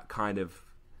thing that kind of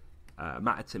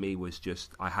mattered to me was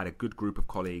just I had a good group of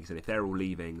colleagues, and if they're all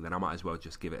leaving, then I might as well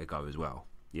just give it a go as well,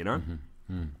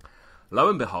 Lo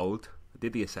and behold, I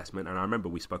did the assessment, and I remember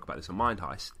we spoke about this on Mind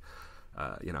Heist.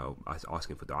 I was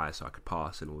asking for the so I could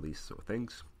pass and all these sort of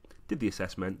things. Did the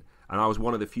assessment, and I was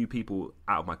one of the few people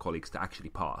out of my colleagues to actually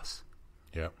pass.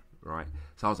 Yeah. Right.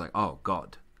 So I was like, oh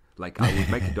God. Like, I was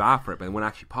making dua for it, but when I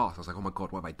actually passed, I was like, oh my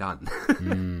God, what have I done?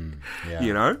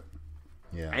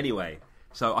 Yeah. Anyway,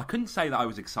 so I couldn't say that I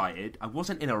was excited. I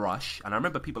wasn't in a rush, and I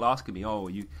remember people asking me,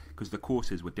 because the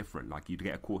courses were different. Like, you'd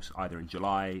get a course either in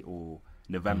July or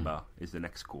November is the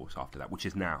next course after that, which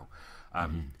is now.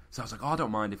 So I was like, I don't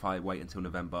mind if I wait until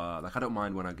November. Like, I don't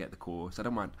mind when I get the course. I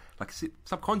don't mind. Like,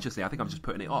 subconsciously, I think I'm just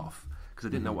putting it off because I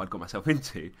didn't know what I'd got myself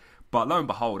into. But lo and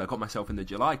behold, I got myself in the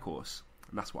July course,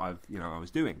 and that's what I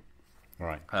was doing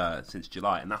since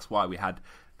July, and that's why we had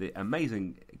the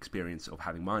amazing experience of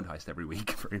having Mind Heist every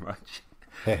week, pretty much.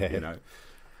 And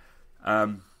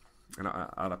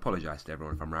I'll apologise to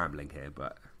everyone if I'm rambling here,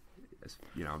 but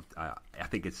I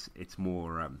think it's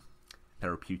more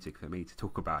therapeutic for me to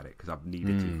talk about it because I've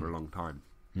needed to for a long time.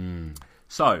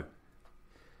 So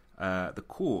The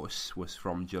course was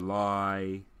from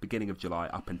beginning of July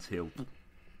up until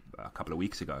a couple of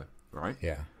weeks ago, right?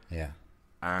 Yeah.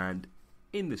 And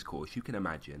in this course, you can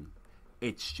imagine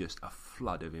it's just a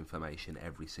flood of information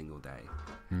every single day.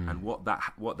 And what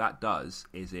that does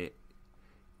is it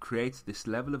creates this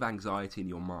level of anxiety in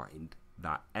your mind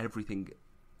that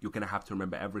you're going to have to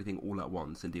remember everything all at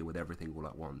once and deal with everything all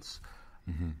at once.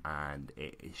 And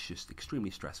it's just extremely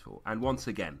stressful. And once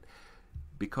again,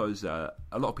 because a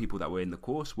lot of people that were in the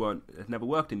course had never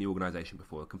worked in the organisation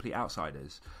before, complete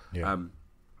outsiders.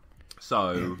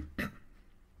 So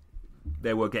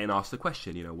they were getting asked the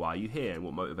question, why are you here, and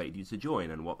what motivated you to join,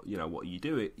 and what are you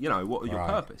doing, what are your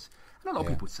purpose? And a lot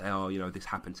of people say, this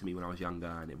happened to me when I was younger,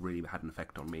 and it really had an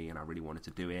effect on me, and I really wanted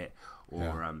to do it,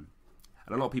 or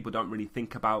and a lot of people don't really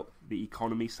think about the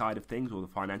economy side of things or the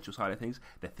financial side of things.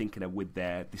 They're thinking of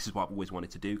this is what I've always wanted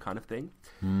to do kind of thing.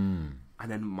 And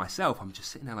then myself, I'm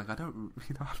just sitting there like, I don't,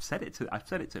 I've said it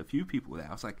to a few people there.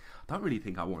 I was like, I don't really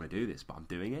think I want to do this, but I'm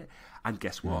doing it. And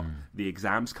guess what? The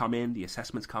exams come in, the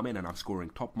assessments come in, and I'm scoring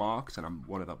top marks, and I'm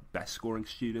one of the best scoring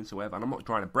students or whatever. And I'm not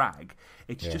trying to brag.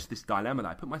 It's just this dilemma that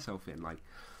I put myself in. Like,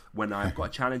 when I've got a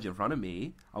challenge in front of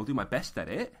me, I'll do my best at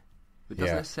it. It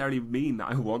doesn't necessarily mean that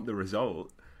I want the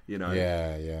result,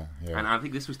 Yeah. And I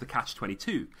think this was the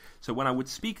catch-22. So when I would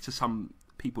speak to some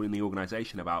people in the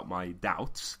organisation about my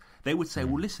doubts, they would say,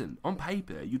 well, listen, on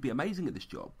paper, you'd be amazing at this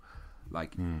job.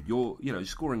 Like, you're,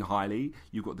 scoring highly,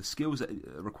 you've got the skills that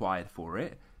are required for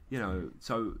it,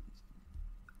 So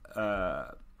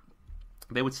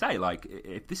they would say, like,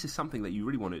 if this is something that you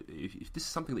really want to, if this is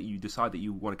something that you decide that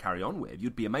you want to carry on with,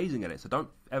 you'd be amazing at it. So don't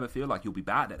ever feel like you'll be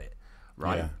bad at it,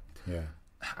 right? Yeah.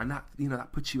 And that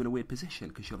that puts you in a weird position,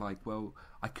 because you're like, well,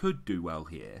 I could do well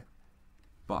here,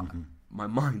 but my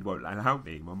mind won't allow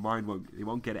me. My mind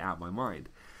won't get it out of my mind.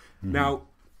 Now,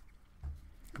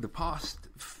 the past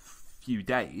few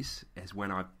days is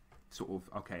when I've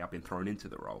I've been thrown into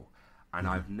the role, and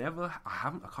I can't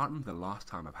remember the last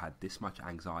time I've had this much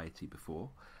anxiety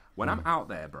before. When I'm out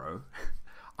there, bro,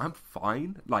 I'm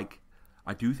fine. Like,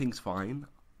 I do things fine.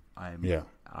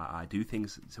 I do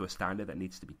things to a standard that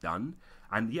needs to be done,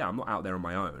 and I'm not out there on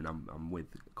my own. I'm with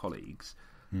colleagues,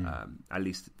 at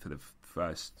least for the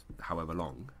first however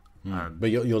long. But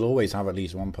you'll always have at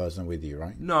least one person with you,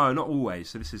 right? No, not always.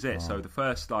 So this is it. So the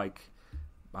first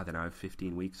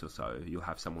 15 weeks or so, you'll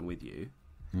have someone with you,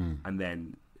 and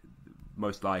then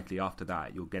most likely after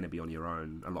that, you're going to be on your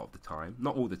own a lot of the time.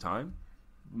 Not all the time.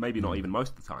 Maybe not even most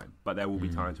of the time, but there will be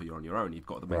times where you're on your own. You've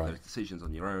got to make those decisions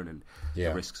on your own, and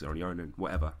the risks are on your own, and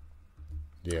whatever.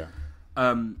 Yeah.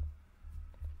 And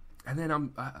then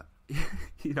I'm,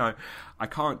 I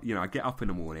can't, I get up in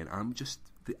the morning, I'm just,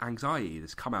 the anxiety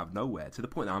that's come out of nowhere, to the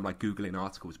point that I'm like Googling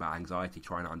articles about anxiety,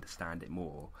 trying to understand it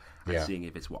more, and seeing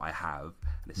if it's what I have,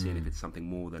 and seeing if it's something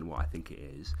more than what I think it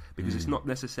is. Because it's not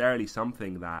necessarily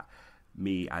something that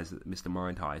me as Mr.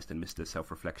 Mind Heist and Mr.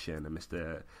 Self-Reflection and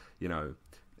Mr.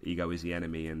 Ego is the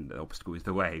enemy and the obstacle is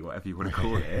the way, whatever you want to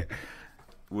call it,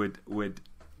 would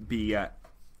be,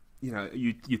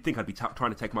 you'd think I'd be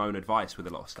trying to take my own advice with a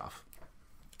lot of stuff.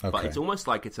 Okay. But it's almost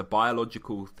like it's a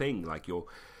biological thing, like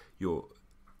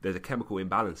there's a chemical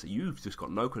imbalance that you've just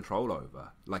got no control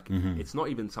over. Like, it's not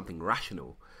even something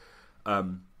rational.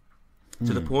 To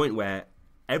the point where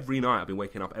every night I've been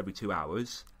waking up every 2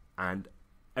 hours, and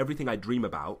everything I dream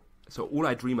about, so all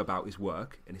I dream about is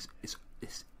work, and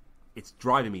it's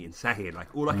driving me insane.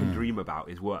 Like, all I can dream about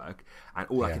is work, and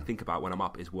all I can think about when I'm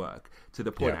up is work. To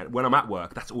the point that when I'm at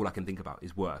work, that's all I can think about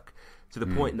is work. To the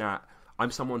point that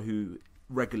I'm someone who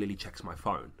regularly checks my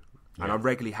phone, and I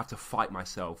regularly have to fight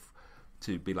myself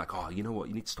to be like, oh, you know what,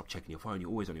 you need to stop checking your phone. You're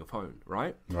always on your phone,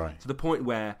 right? To the point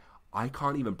where I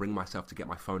can't even bring myself to get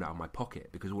my phone out of my pocket,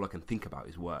 because all I can think about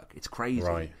is work. It's crazy.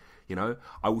 Right.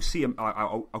 I will see,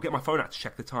 I'll get my phone out to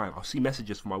check the time. I'll see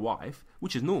messages from my wife,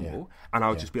 which is normal, and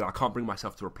I'll just be like, I can't bring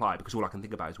myself to reply because all I can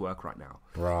think about is work right now.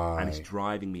 Right. And it's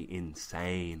driving me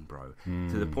insane, bro.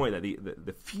 To the point that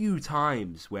the few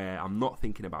times where I'm not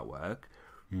thinking about work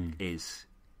is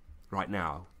right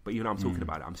now. But I'm talking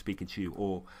about it, I'm speaking to you,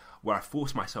 or where I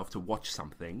force myself to watch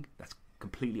something that's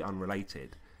completely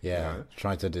unrelated.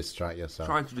 Trying to distract yourself.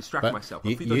 Myself.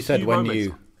 You said when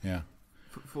moments,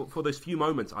 For those few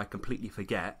moments, I completely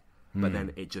forget, but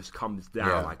then it just comes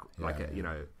down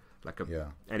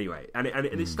anyway. And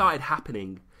it started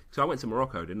happening. So I went to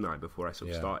Morocco, didn't I, before I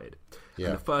sort of started?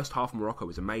 And the first half of Morocco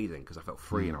was amazing because I felt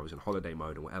free and I was in holiday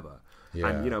mode and whatever.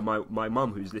 And my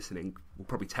mum, who's listening, will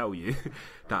probably tell you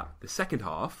that the second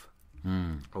half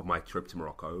of my trip to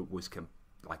Morocco was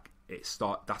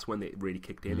that's when it really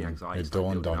kicked in. The anxiety it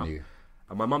dawned on you.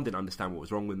 And my mum didn't understand what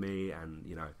was wrong with me, and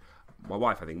My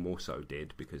wife, I think, more so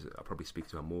did, because I probably speak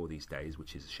to her more these days,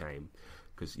 which is a shame,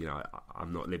 because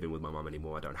I'm not living with my mum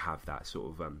anymore. I don't have that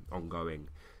sort of ongoing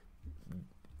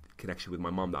connection with my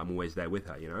mum that I'm always there with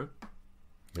her.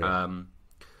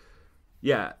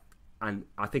 Yeah. And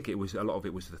I think a lot of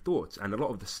it was the thoughts, and a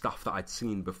lot of the stuff that I'd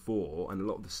seen before, and a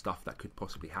lot of the stuff that could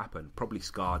possibly happen probably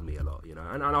scarred me a lot,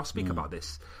 And I'll speak about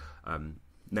this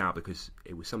now, because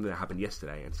it was something that happened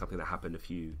yesterday and something that happened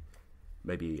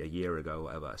maybe a year ago, or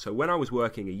whatever. So when I was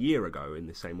working a year ago in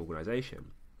the same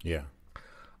organisation,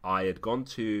 I had gone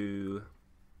to,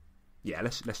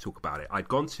 let's talk about it. I'd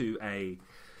gone to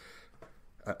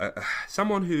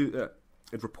someone who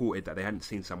had reported that they hadn't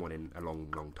seen someone in a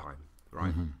long, long time,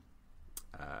 right? Mm-hmm.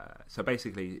 So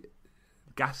basically,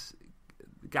 gas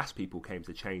people came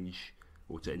to change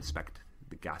or to inspect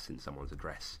the gas in someone's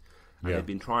address. And they've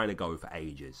been trying to go for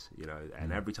ages,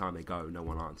 and every time they go, no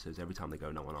one answers. Every time they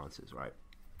go, no one answers, right?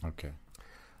 Okay.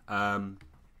 And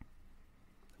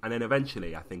then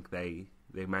eventually, I think they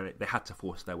had to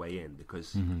force their way in,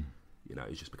 because, it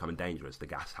was just becoming dangerous. The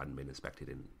gas hadn't been inspected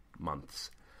in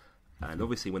months. And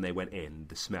obviously, when they went in,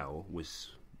 the smell was,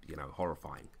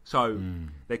 horrifying. So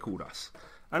they called us.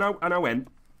 And I went,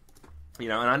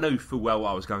 and I knew full well what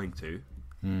I was going to.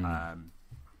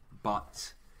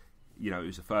 But, it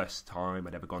was the first time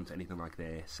I'd ever gone to anything like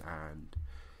this. And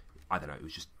I don't know, it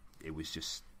was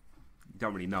just, you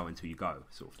don't really know until you go,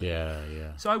 sort of thing.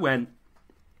 Yeah. So I went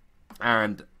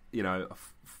and,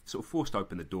 sort of forced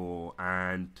open the door,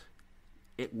 and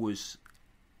it was,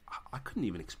 I couldn't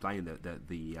even explain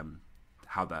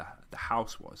how the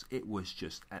house was. It was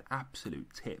just an absolute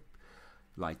tip.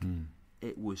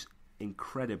 It was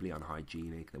incredibly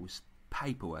unhygienic. There was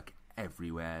paperwork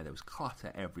everywhere. There was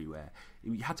clutter everywhere.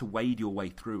 You had to wade your way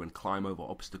through and climb over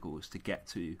obstacles to get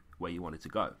to where you wanted to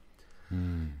go.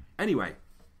 Anyway,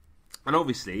 and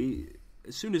obviously,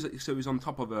 as soon as it was on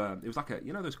top of it was like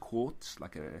those courts,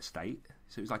 like an estate.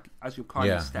 So it was like, as you're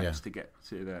climbing the steps to get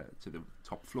to the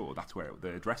top floor, that's where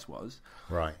the address was.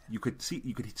 Right. You could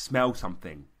smell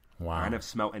something. Wow. I never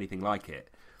smelt anything like it,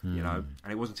 and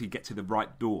it wasn't until you get to the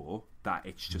right door that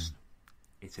it's just,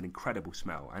 it's an incredible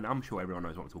smell. And I'm sure everyone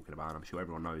knows what I'm talking about, and I'm sure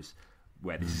everyone knows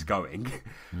where this is going.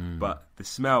 But the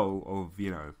smell of,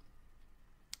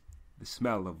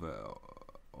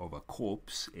 of a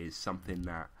corpse is something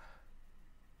that,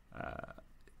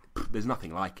 there's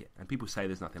nothing like it. And people say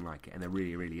there's nothing like it, and there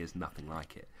really, really is nothing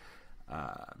like it.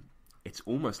 It's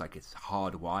almost like it's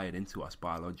hardwired into us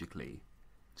biologically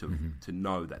to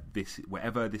know that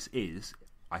wherever this is,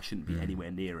 I shouldn't be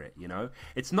anywhere near it.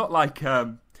 It's not like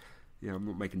I'm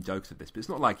not making jokes of this, but it's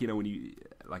not like when you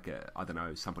I don't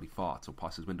know, somebody farts or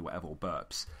passes window, whatever, or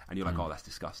burps, and you're like, oh, that's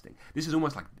disgusting. This is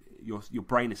almost like your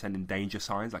brain is sending danger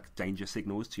signs, like danger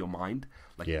signals to your mind,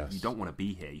 like you don't want to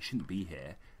be here, you shouldn't be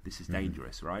here. This is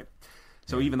dangerous, right?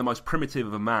 So even the most primitive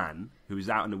of a man who is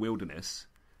out in the wilderness,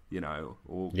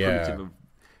 or primitive of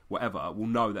whatever, will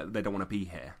know that they don't want to be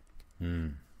here.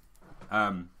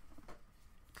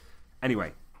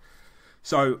 Anyway,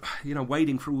 so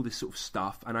wading through all this sort of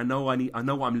stuff, and I know what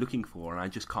I'm looking for, and I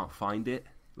just can't find it.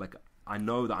 Like, I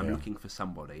know that I'm looking for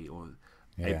somebody or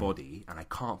a body, and I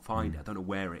can't find it. I don't know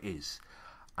where it is,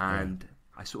 and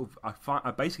I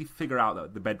basically figure out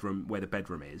that where the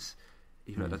bedroom is,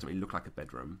 even though it doesn't really look like a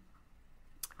bedroom,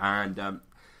 and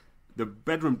the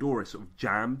bedroom door is sort of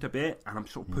jammed a bit, and I'm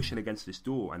sort of pushing against this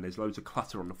door, and there's loads of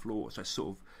clutter on the floor, so I sort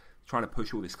of trying to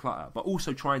push all this clutter, but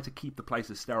also trying to keep the place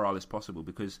as sterile as possible,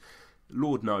 because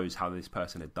Lord knows how this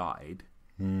person had died,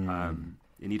 and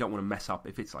you don't want to mess up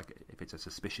if it's a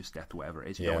suspicious death or whatever it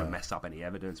is. You don't want to mess up any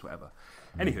evidence, whatever.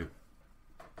 Anywho,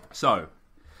 so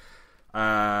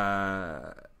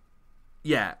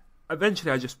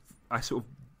eventually I sort of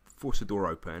force the door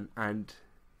open, and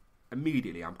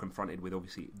immediately I'm confronted with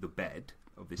obviously the bed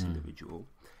of this individual,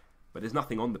 but there's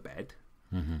nothing on the bed,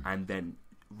 and then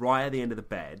right at the end of the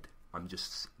bed,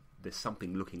 there's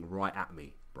something looking right at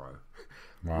me, bro.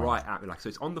 Wow. Right at me, so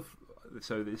it's on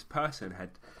so this person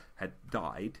had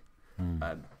died.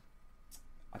 I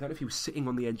don't know if he was sitting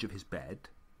on the edge of his bed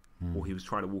or he was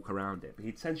trying to walk around it, but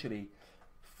he'd essentially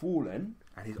fallen,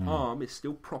 and his arm is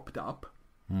still propped up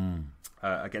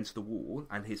against the wall,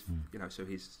 and his so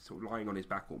he's sort of lying on his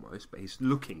back almost, but he's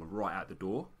looking right at the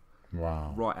door.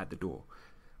 Wow. Right at the door.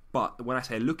 But when I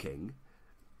say looking,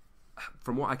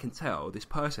 from what I can tell, this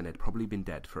person had probably been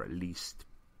dead for at least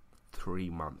 3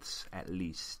 months, at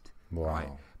least. Wow. Right?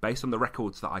 Based on the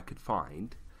records that I could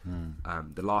find,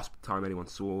 the last time anyone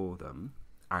saw them,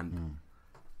 and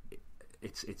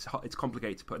it's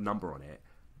complicated to put a number on it,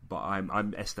 but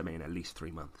I'm estimating at least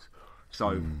 3 months.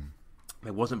 So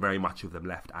there wasn't very much of them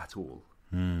left at all.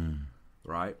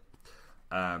 Right?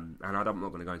 And I'm not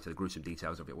going to go into the gruesome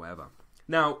details of it, whatever.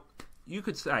 Now, you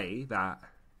could say that,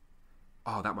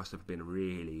 that must have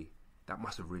really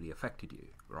affected you,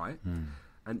 right?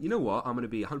 And you know what? I'm going to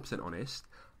be 100% honest,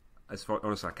 as far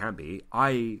honest as I can be.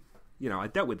 I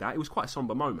dealt with that. It was quite a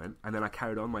somber moment, and then I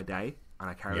carried on my day, and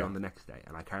I carried on the next day,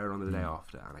 and I carried on the day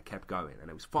after, and I kept going, and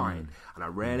it was fine. And I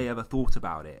rarely ever thought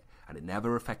about it, and it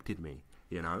never affected me,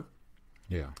 you know?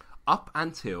 Yeah. Up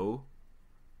until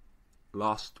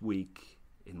last week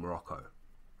in Morocco,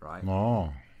 right?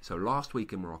 Oh. So last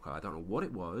week in Morocco, I don't know what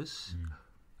it was,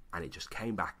 and it just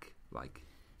came back, like,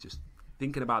 just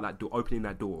thinking about that door, opening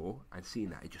that door and seeing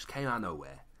that, it just came out of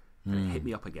nowhere. And it hit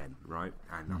me up again, right?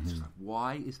 And I'm just like,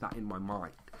 why is that in my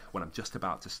mind when I'm just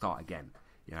about to start again,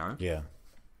 you know? Yeah.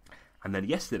 And then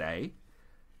yesterday,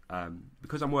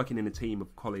 because I'm working in a team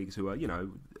of colleagues who are,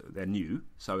 they're new,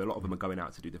 so a lot of them are going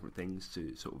out to do different things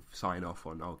to sort of sign off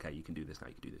on, okay, you can do this now,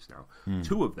 you can do this now.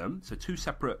 Two of them, so two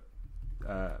separate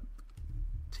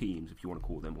teams, if you want to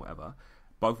call them, whatever,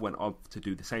 both went off to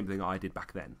do the same thing I did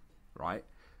back then, right?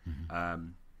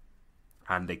 And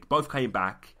they both came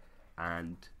back,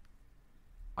 and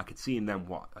I could see in them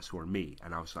what I saw in me,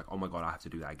 and I was like, oh my God, I have to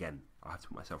do that again. I have to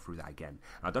put myself through that again.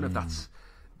 And I don't know if that's...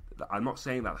 I'm not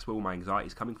saying that's where all my anxiety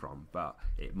is coming from, but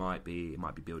it might be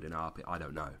building up. I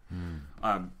don't know.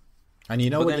 And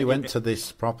when you went to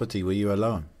this property, were you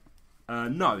alone?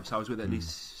 No, so I was with at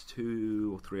least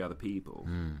 2 or 3 other people,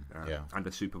 and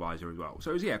a supervisor as well.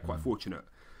 So it was quite fortunate.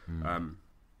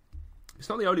 It's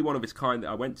not the only one of its kind that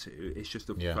I went to. It's just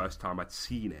the first time I'd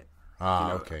seen it.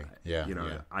 Okay. Yeah.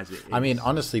 As it is. I mean,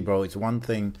 honestly, bro, it's one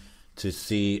thing to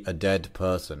see a dead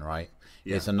person, right?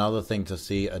 Yeah. It's another thing to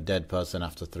see a dead person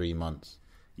after 3 months.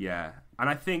 Yeah. And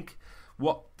I think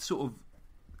what sort of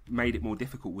made it more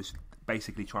difficult was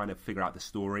basically trying to figure out the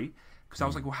story. Because I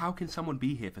was like, well, how can someone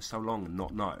be here for so long and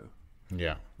not know?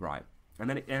 Yeah. Right. And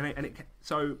then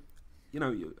so,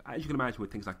 as you can imagine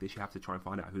with things like this, you have to try and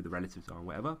find out who the relatives are and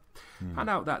whatever. Found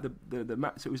out that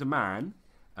so it was a man,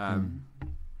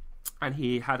 and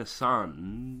he had a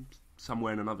son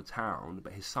somewhere in another town,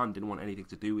 but his son didn't want anything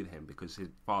to do with him because his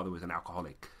father was an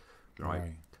alcoholic,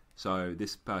 right? So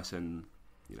this person,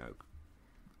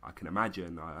 I can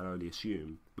imagine, I only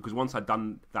assume, because once I'd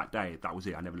done that day, that was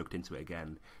it. I never looked into it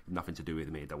again. Nothing to do with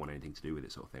me. Don't want anything to do with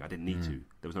it, sort of thing. I didn't need to.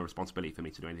 There was no responsibility for me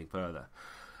to do anything further.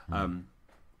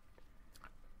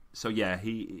 So yeah,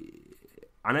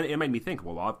 and then it made me think.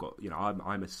 Well, I've got,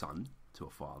 I'm a son to a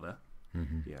father.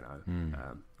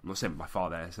 I'm not saying my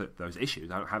father has those issues.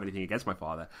 I don't have anything against my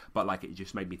father, but like it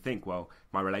just made me think. Well,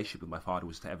 my relationship with my father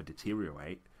was to ever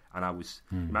deteriorate, and I was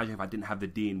imagine if I didn't have the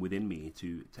deen within me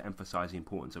to emphasize the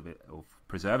importance of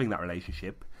preserving that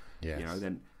relationship.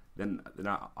 Then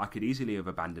I could easily have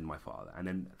abandoned my father, and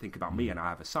then think about me, and I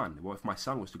have a son. What if my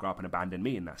son was to grow up and abandon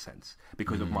me in that sense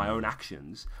because of my own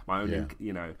actions, my own,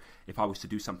 if I was to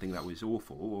do something that was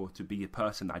awful or to be a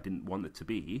person that I didn't want it to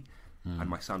be, and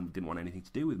my son didn't want anything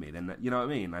to do with me, then you know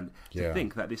what I mean? And to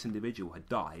think that this individual had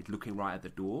died looking right at the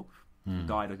door,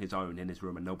 died on his own in his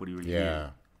room, and nobody really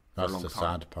knew. That's the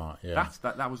sad part. Yeah,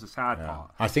 that was the sad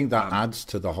part. I think that adds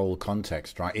to the whole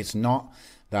context, right? It's not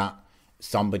that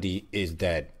somebody is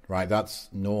dead, right? That's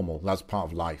normal. That's part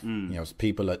of life.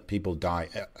 People die.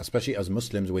 Especially as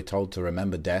Muslims, we're told to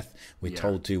remember death. We're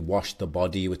told to wash the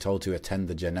body. We're told to attend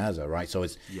the janazah, right? So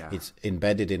it's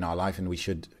embedded in our life, and we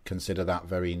should consider that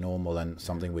very normal and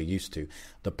something we're used to.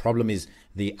 The problem is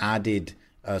the added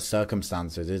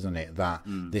circumstances, isn't it? That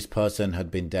this person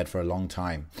had been dead for a long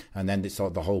time, and then it's sort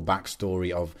of the whole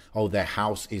backstory of their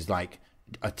house is like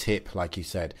a tip, like you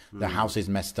said. The house is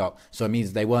messed up, so it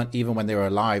means they weren't, even when they were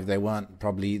alive, they weren't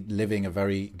probably living a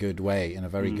very good way, in a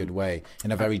very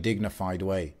dignified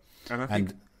way. And I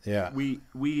think we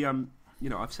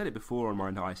I've said it before on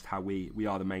Mind Heist how we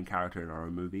are the main character in our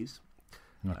own movies.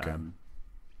 Okay. And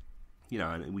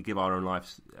we give our own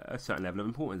lives a certain level of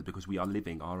importance because we are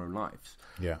living our own lives.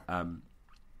 Yeah.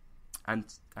 And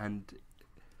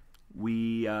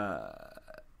we're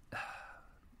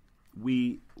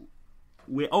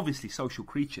obviously social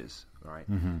creatures, right?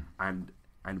 And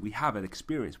we have an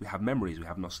experience, we have memories, we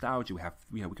have nostalgia, we have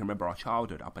we can remember our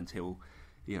childhood up until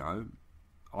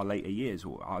our later years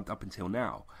or up until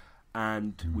now.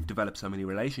 And we've developed so many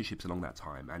relationships along that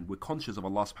time, and we're conscious of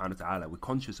Allah subhanahu wa ta'ala, we're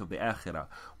conscious of the akhirah,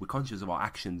 we're conscious of our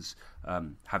actions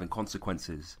having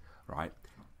consequences, right?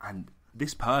 And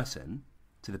this person,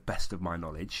 to the best of my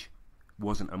knowledge,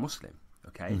 wasn't a Muslim,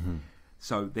 okay?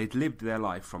 So they'd lived their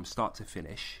life from start to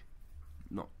finish,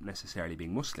 not necessarily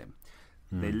being Muslim.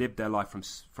 They lived their life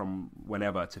from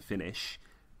whenever to finish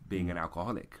being an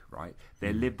alcoholic, right?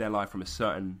 They lived their life from a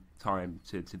certain time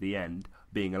to the end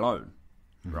being alone.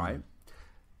 Right,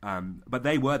 But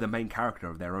they were the main character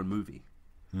of their own movie.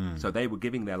 So they were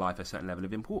giving their life a certain level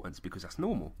of importance because that's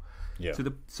normal. Yeah.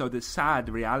 So the sad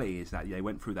reality is that they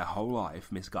went through their whole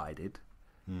life misguided,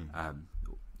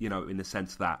 you know, in the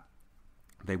sense that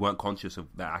they weren't conscious of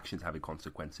their actions having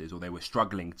consequences, or they were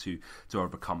struggling to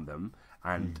overcome them,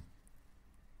 and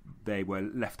they were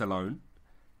left alone,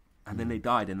 and then they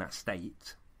died in that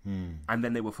state, and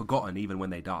then they were forgotten even when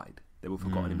they died. They were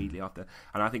forgotten immediately after.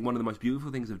 And I think one of the most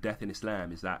beautiful things of death in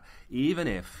Islam is that even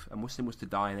if a Muslim was to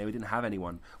die and they didn't have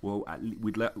anyone, well,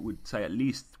 we'd say at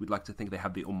least we'd like to think they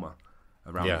have the ummah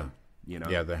around them. You know?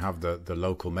 Yeah, they have the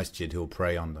local masjid who'll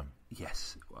pray on them.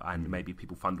 Yes, and maybe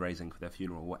people fundraising for their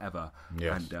funeral or whatever.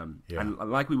 Yes. And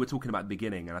like we were talking about at the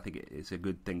beginning, and I think it's a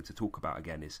good thing to talk about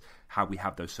again, is how we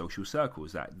have those social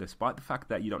circles that despite the fact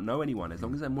that you don't know anyone, as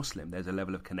long as they're Muslim, there's a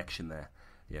level of connection there.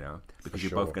 You know, because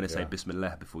you're both going to say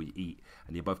Bismillah before you eat,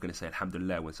 and you're both going to say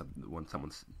Alhamdulillah when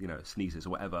someone sneezes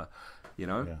or whatever. You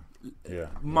know,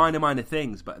 minor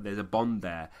things, but there's a bond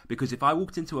there. Because if I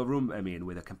walked into a room, I mean,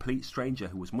 with a complete stranger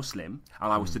who was Muslim,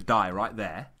 and I was to die right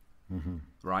there,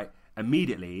 right,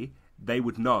 immediately they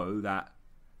would know that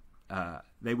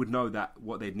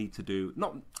what they'd need to do,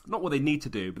 not what they need to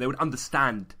do, but they would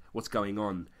understand what's going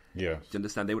on. Yeah, do you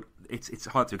understand? They would. It's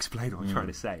hard to explain what I'm trying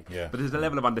to say. Yeah. But there's a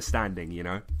level of understanding, you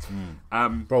know.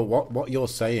 Bro, what you're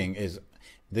saying is,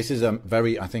 this is a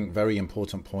very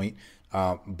important point.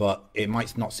 But it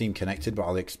might not seem connected, but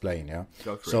I'll explain. Yeah.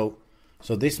 Go for it.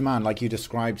 So this man, like you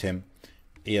described him,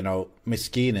 you know,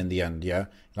 miskin in the end. Yeah,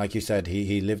 like you said,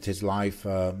 he lived his life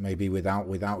maybe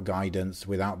without guidance,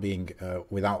 without being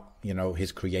without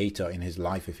his creator in his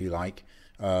life, if you like.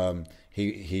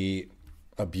 He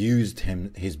abused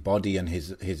his body and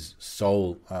his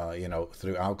soul,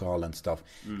 through alcohol and stuff,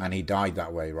 and he died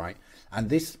that way, right? And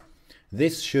this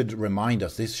should remind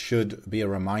us. This should be a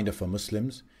reminder for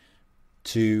Muslims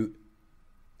to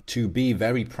be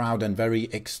very proud and very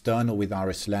external with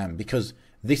our Islam, because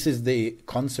this is the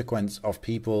consequence of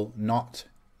people not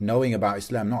knowing about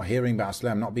Islam, not hearing about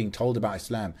Islam, not being told about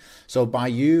Islam. So by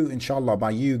you, inshallah,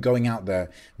 by you going out there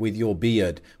with your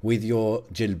beard, with your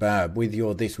jilbab, with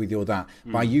your this, with your that,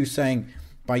 by you saying,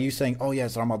 oh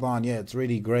yes, Ramadan, yeah, it's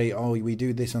really great, oh we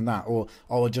do this and that, or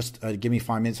oh just give me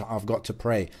 5 minutes, I've got to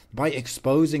pray. By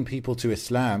exposing people to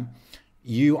Islam,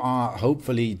 you are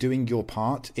hopefully doing your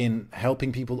part in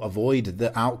helping people avoid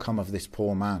the outcome of this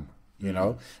poor man. You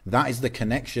know, that is the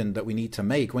connection that we need to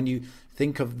make. When you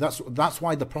think of that's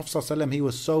why the Prophet ﷺ, he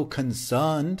was so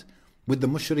concerned with the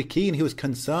mushrikeen. He was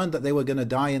concerned that they were going to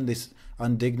die in this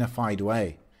undignified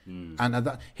way, and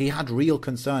that he had real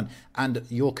concern. And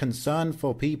your concern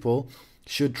for people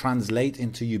should translate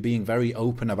into you being very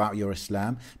open about your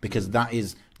Islam, because that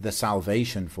is the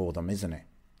salvation for them, isn't it?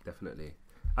 Definitely.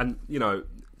 And to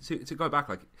go back,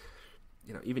 like,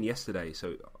 even yesterday.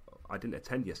 So I didn't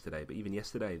attend yesterday, but even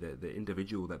yesterday, the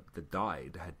individual that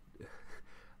died had,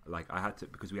 like, I had to,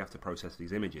 because we have to process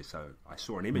these images. So I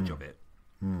saw an image of it,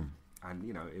 and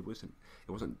it wasn't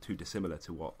too dissimilar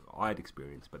to what I'd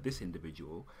experienced. But this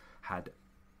individual had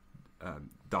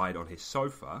died on his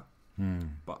sofa,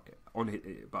 but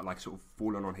like sort of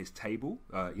fallen on his table,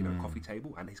 coffee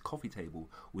table, and his coffee table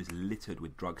was littered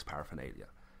with drugs paraphernalia.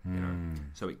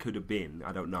 So it could have been,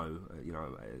 I don't know,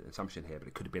 assumption here, but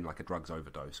it could have been like a drugs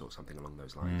overdose or something along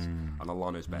those lines, and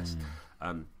Allah knows best.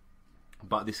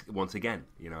 But this, once again,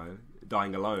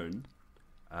 dying alone,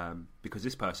 because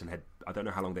this person had, I don't know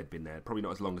how long they'd been there, probably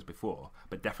not as long as before,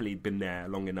 but definitely been there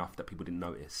long enough that people didn't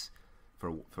notice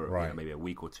for maybe a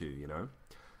week or two,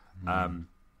 and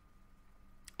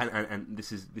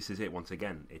this is it once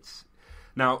again. It's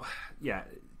now,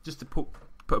 just to put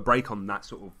a break on that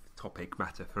sort of topic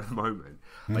matter for a moment,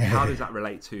 like, how does that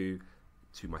relate to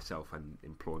myself and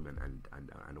employment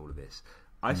and all of this?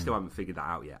 I still haven't figured that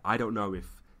out yet. I don't know if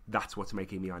that's what's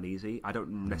making me uneasy. I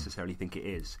don't necessarily think it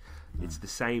is. It's the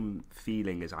same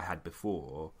feeling as I had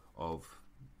before, of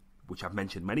which I've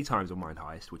mentioned many times on Mind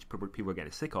Heist, which people are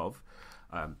getting sick of,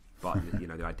 but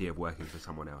the idea of working for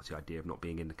someone else, the idea of not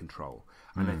being in the control.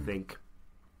 And I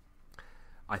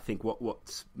think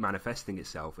what's manifesting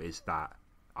itself is that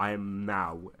I am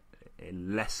now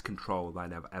in less control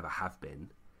than I ever have been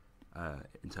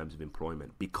in terms of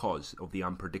employment, because of the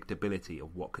unpredictability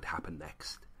of what could happen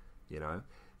next.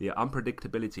 The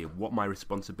unpredictability of what my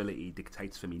responsibility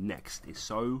dictates for me next is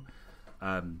so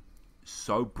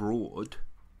broad,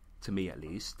 to me at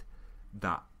least,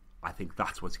 that I think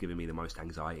that's what's giving me the most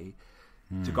anxiety.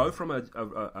 To go from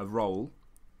a role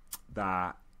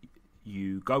that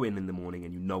you go in the morning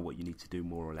and you know what you need to do,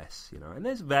 more or less, and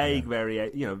there's very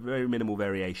minimal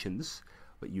variations,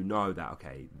 but you know that,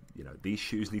 okay, you know, these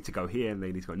shoes need to go here and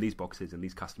they need to go in these boxes and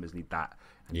these customers need that.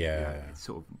 And, Yeah. you know, it's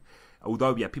sort of,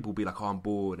 although, yeah, people will be like, oh, I'm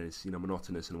bored and it's, you know,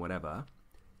 monotonous and whatever,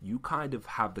 you kind of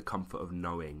have the comfort of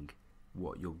knowing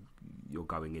what you're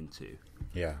going into.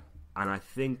 Yeah. And I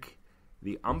think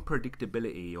the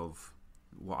unpredictability of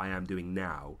what I am doing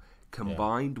now,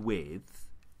 combined with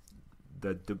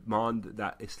the demand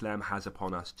that Islam has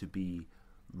upon us to be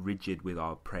rigid with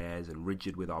our prayers and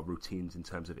rigid with our routines in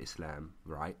terms of Islam,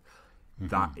 right? Mm-hmm.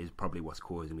 That is probably what's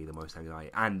causing me the most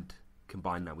anxiety. And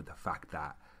combine that with the fact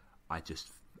that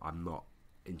I'm not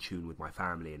in tune with my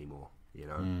family anymore, you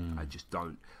know? I just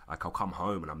don't, like, I'll come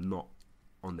home and I'm not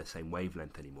on the same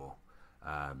wavelength anymore.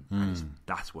 And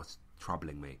that's what's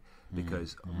troubling me,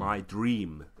 because my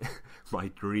dream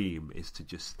is to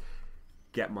just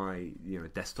get my, you know,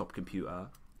 desktop computer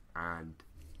and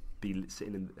be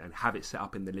sitting and have it set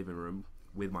up in the living room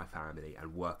with my family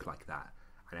and work like that,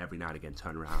 and every now and again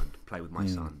turn around, play with my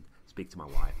son, speak to my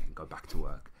wife, and go back to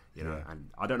work. You know, and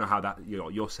I don't know how that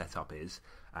your setup is,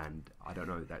 and I don't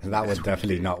know that would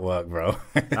definitely not work, bro.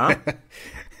 Huh?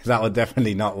 That would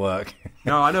definitely not work.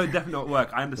 No, I know it definitely not work.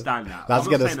 I understand that. That's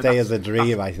going to stay as a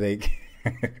dream, I think.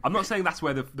 I'm not saying that's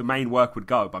where the main work would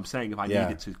go, but I'm saying if I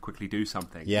needed to quickly do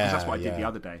something, because that's what I did the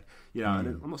other day. You know,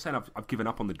 and I'm not saying I've given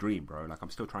up on the dream, bro. Like, I'm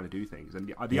still trying to do things.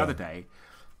 And the other day,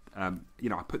 you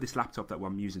know, I put this laptop that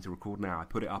I'm using to record now, I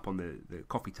put it up on the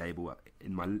coffee table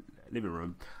in my living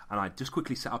room, and I just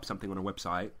quickly set up something on a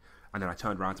website, and then I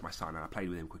turned around to my son and I played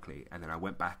with him quickly, and then I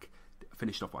went back,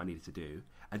 finished off what I needed to do,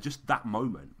 and just that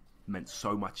moment meant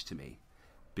so much to me,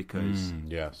 because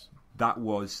that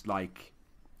was like,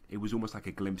 it was almost like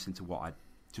a glimpse into what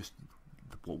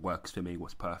works for me,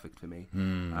 what's perfect for me.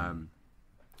 And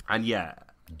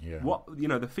what, you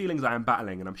know, the feelings I am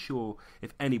battling, and I'm sure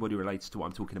if anybody relates to what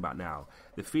I'm talking about now,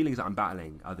 the feelings that I'm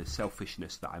battling are the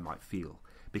selfishness that I might feel,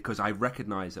 because I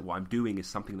recognize that what I'm doing is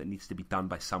something that needs to be done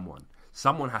by someone.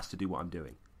 Someone has to do what I'm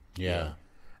doing.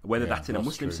 Whether that's in a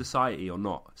Muslim society or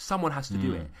not, someone has to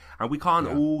do it. And we can't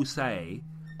all say,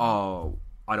 oh,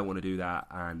 I don't want to do that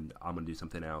and I'm going to do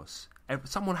something else.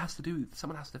 Someone has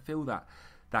to fill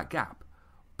that gap.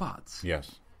 But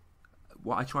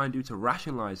what I try and do to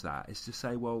rationalize that is to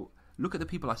say, well, look at the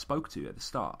people I spoke to at the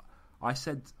start. I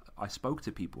said I spoke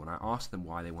to people and I asked them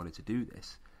why they wanted to do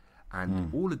this,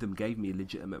 and all of them gave me a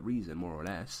legitimate reason, more or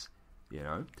less. You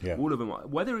know, all of them,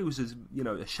 whether it was as, you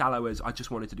know, as shallow as I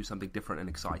just wanted to do something different and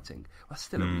exciting, that's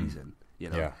still a reason. You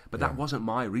know, but that wasn't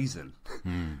my reason.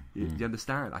 You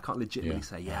understand? I can't legitimately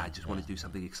say, I just want to do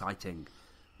something exciting.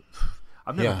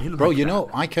 I've never been, bro. Like you that. know,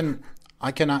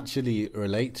 I can actually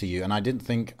relate to you, and I didn't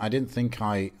think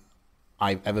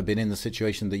I've ever been in the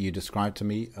situation that you described to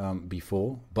me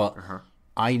before, but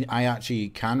I actually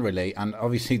can relate, and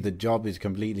obviously the job is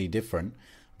completely different.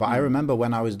 But I remember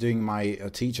when I was doing my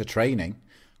teacher training,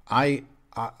 I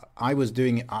wasn't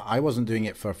doing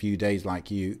it for a few days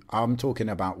like you. I'm talking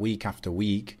about week after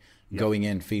week, going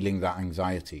in feeling that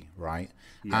anxiety, right?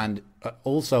 And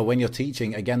also when you're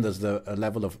teaching, again, there's a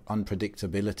level of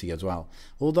unpredictability as well.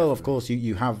 Although, of course,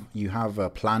 you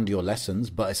have planned your lessons,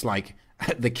 but it's like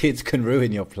the kids can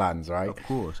ruin your plans, right? Of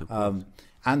course.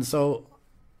 And so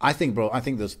I think, bro,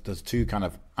 there's two kind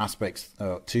of aspects,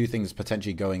 two things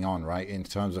potentially going on, right, in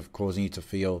terms of causing you to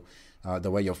feel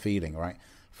the way you're feeling, right?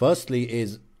 Firstly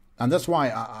is, and that's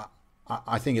why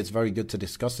I think it's very good to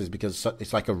discuss this, because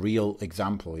it's like a real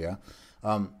example,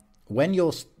 when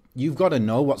you've got to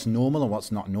know what's normal and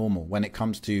what's not normal when it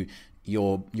comes to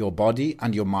your body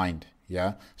and your mind,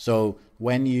 So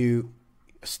when you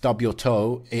stub your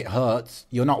toe, it hurts,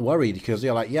 you're not worried, because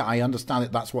you're like, I understand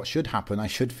that that's what should happen. I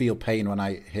should feel pain when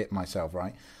I hit myself,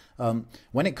 right?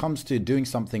 When it comes to doing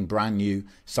something brand new,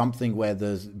 something where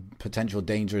there's potential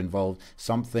danger involved,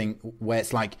 something where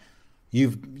it's like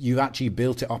you've actually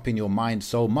built it up in your mind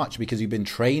so much because you've been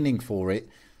training for it,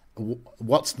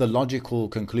 what's the logical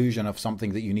conclusion of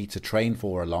something that you need to train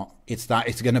for a lot? It's that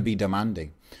it's going to be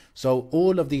demanding. So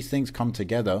all of these things come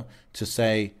together to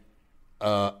say,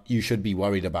 you should be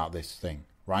worried about this thing,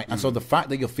 right? And so the fact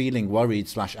that you're feeling worried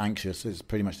 / anxious is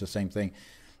pretty much the same thing.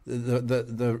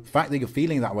 The fact that you're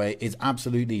feeling that way is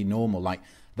absolutely normal. Like,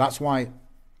 that's why,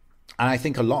 and I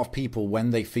think a lot of people,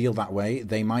 when they feel that way,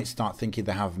 they might start thinking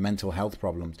they have mental health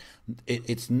problems.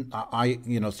 I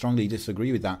strongly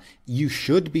disagree with that. You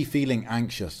should be feeling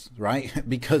anxious, right?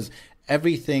 Because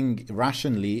everything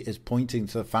rationally is pointing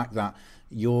to the fact that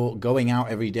you're going out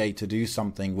every day to do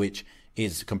something which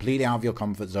is completely out of your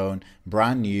comfort zone,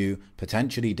 brand new,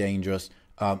 potentially dangerous,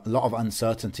 a lot of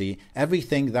uncertainty,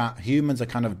 everything that humans are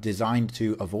kind of designed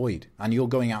to avoid, and you're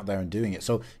going out there and doing it.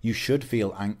 So you should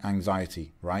feel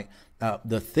anxiety, right?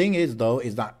 The thing is, though,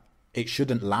 is that it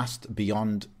shouldn't last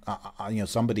beyond,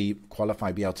 somebody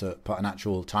qualified be able to put an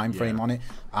actual time frame on it.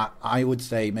 I would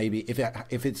say maybe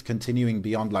if it's continuing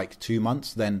beyond like 2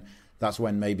 months, then that's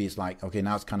when maybe it's like, okay,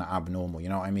 now it's kind of abnormal. You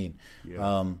know what I mean?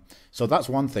 Yeah. So that's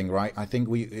one thing, right? I think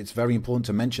it's very important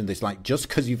to mention this. Like, just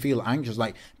because you feel anxious,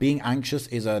 like being anxious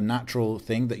is a natural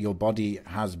thing that your body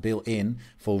has built in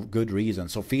for good reason.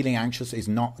 So feeling anxious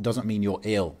doesn't mean you're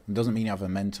ill. It doesn't mean you have a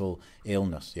mental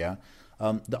illness. Yeah.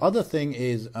 The other thing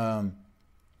is,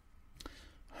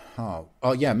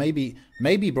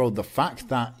 maybe, bro, the fact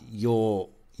that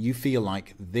you feel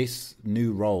like this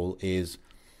new role is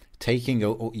taking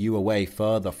you away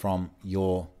further from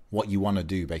what you want to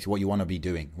do, basically what you want to be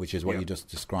doing, which is what you just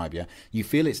described. Yeah, you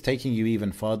feel it's taking you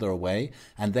even further away,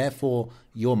 and therefore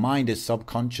your mind is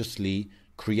subconsciously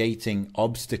creating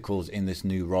obstacles in this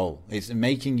new role. It's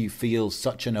making you feel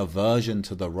such an aversion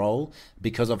to the role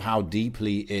because of how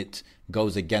deeply it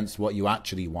goes against what you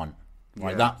actually want.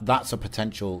 Right? That's a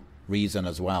potential reason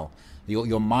as well.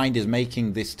 Your mind is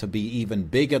making this to be even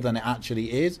bigger than it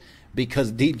actually is,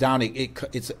 because deep down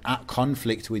it's at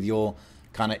conflict with your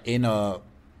kind of inner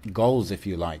goals, if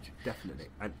you like. Definitely.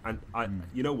 And I,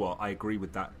 you know what? I agree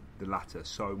with that, the latter,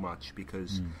 so much,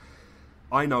 because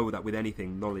I know that with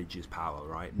anything, knowledge is power,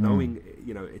 right? Knowing,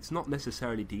 it's not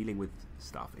necessarily dealing with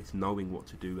stuff. It's knowing what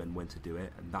to do and when to do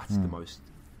it. And that's the most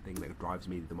thing that drives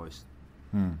me the most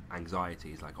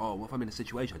anxiety. Is like, oh, what if I'm in a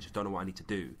situation, I just don't know what I need to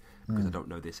do because I don't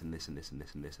know this and this and this and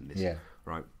this and this and this. Yeah.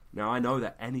 Right? Now, I know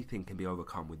that anything can be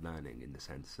overcome with learning, in the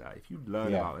sense that if you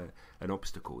learn about an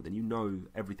obstacle, then you know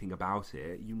everything about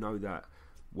it. You know that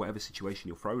whatever situation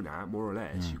you're thrown at, more or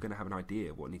less, you're going to have an idea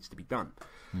of what needs to be done.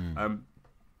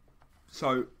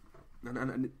 So,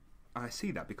 and I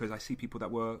see that because I see people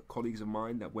that were colleagues of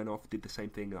mine that went off, did the same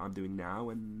thing that I'm doing now,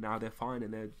 and now they're fine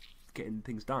and they're getting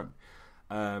things done.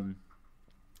 And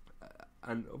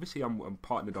obviously I'm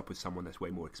partnered up with someone that's way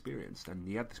more experienced, and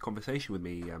he had this conversation with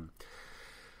me a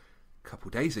couple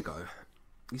of days ago.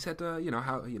 He said, how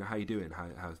you doing?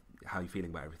 How you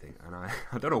feeling about everything? And I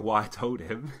don't know why I told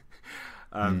him,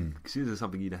 because this is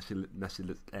something you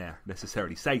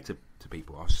necessarily say to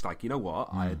people. I was just like, you know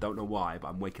what? I don't know why, but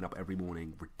I'm waking up every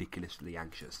morning ridiculously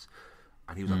anxious.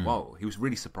 And he was like, whoa. He was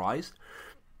really surprised.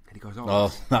 And he goes,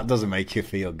 oh, that doesn't make you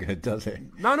feel good, does it?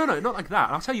 No, not like that.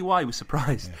 And I'll tell you why he was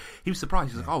surprised. Yeah. He was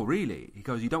surprised. He was like, oh, really? He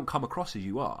goes, you don't come across as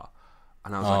you are.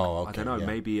 And I was I don't know,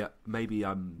 maybe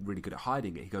I'm really good at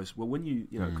hiding it. He goes, well, when you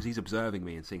because he's observing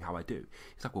me and seeing how I do.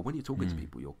 He's like, well, when you're talking to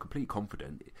people, you're completely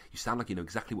confident. You sound like you know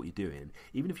exactly what you're doing.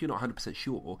 Even if you're not 100%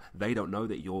 sure, they don't know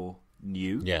that you're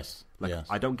new. Yes.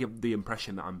 I don't give the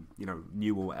impression that I'm,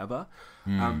 new or whatever.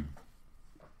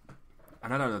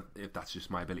 And I don't know if that's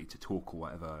just my ability to talk or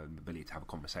whatever, and the ability to have a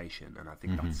conversation. And I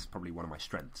think that's probably one of my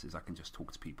strengths, is I can just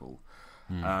talk to people.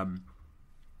 But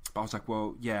I was like,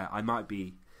 well, yeah, I might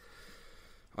be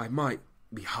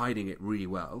hiding it really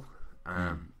well.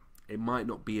 It might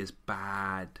not be as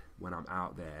bad when I'm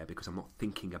out there because I'm not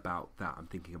thinking about that. I'm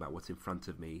thinking about what's in front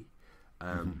of me.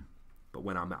 But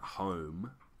when I'm at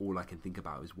home, all I can think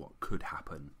about is what could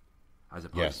happen, as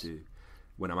opposed to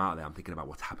when I'm out there, I'm thinking about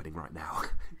what's happening right now,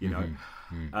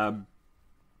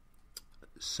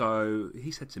 So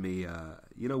he said to me,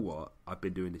 you know what? I've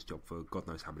been doing this job for God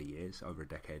knows how many years, over a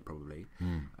decade probably,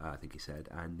 I think he said.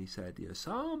 And he said,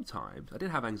 sometimes, I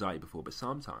didn't have anxiety before, but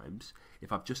sometimes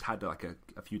if I've just had like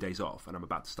a few days off and I'm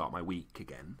about to start my week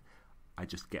again, I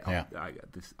just get up,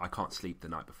 I can't sleep the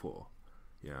night before.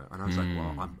 And I was like,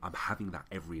 well, I'm having that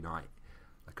every night.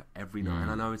 Like every night.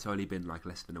 And I know it's only been like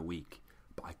less than a week,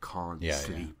 but I can't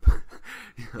sleep.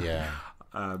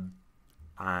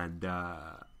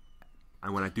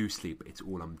 And when I do sleep, it's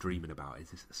all I'm dreaming about. It's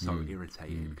just so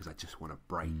irritating because I just want to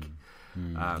break.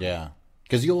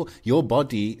 Because your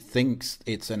body thinks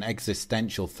it's an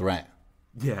existential threat.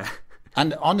 Yeah.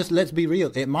 And honestly, let's be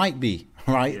real, it might be,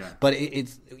 right? Yeah. But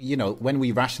it's, when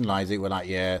we rationalize it, we're like,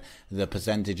 the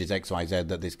percentage is X, Y, Z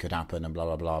that this could happen and blah,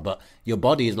 blah, blah. But your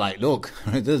body is like, look,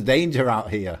 there's danger out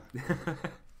here.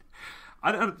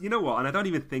 You know what? And I don't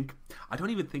even think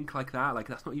like that. Like,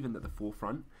 that's not even at the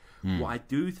forefront. What I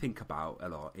do think about a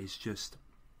lot is just,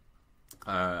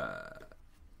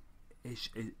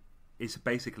 it's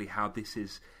basically how this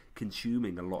is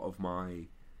consuming a lot like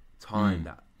time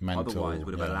that otherwise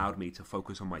would have allowed me to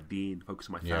focus on my deen, focus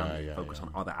on my family, focus on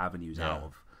other avenues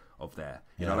out of there.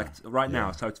 Like right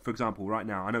now. So, for example, right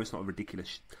now, I know it's not a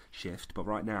ridiculous shift, but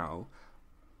right now,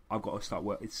 I've got to start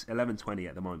work. It's 11:20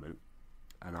 at the moment,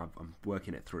 and I'm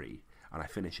working at 3. and I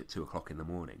finish at 2:00 in the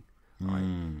morning. Right?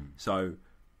 So,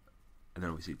 and then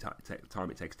obviously time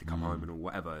it takes to come home and or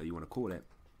whatever you want to call it,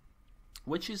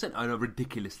 which isn't a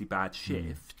ridiculously bad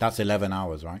shift. That's 11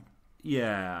 hours, right?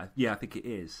 Yeah, I think it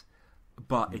is,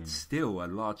 but it's still a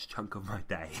large chunk of my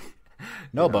day.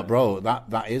 No, but bro,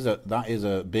 that is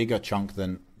a bigger chunk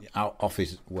than our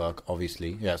office work.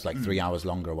 Obviously, yeah, it's like 3 hours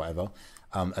longer or whatever.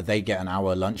 They get an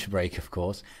hour lunch break, of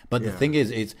course. But the thing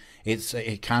is,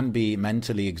 it can be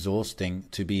mentally exhausting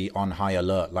to be on high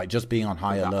alert. Like just being on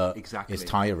high alert is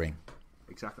tiring.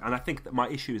 Exactly, and I think that my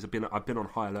issue is I've been on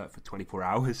high alert for 24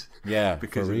 hours. Yeah,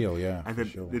 for real. Yeah, and then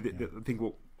sure.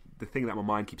 the thing that my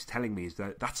mind keeps telling me is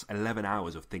that that's 11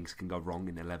 hours of things can go wrong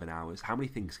in 11 hours. How many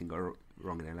things can go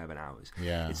wrong in 11 hours?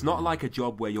 Yeah, it's not like a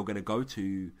job where you're going to go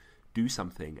to do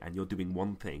something and you're doing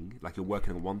one thing, like you're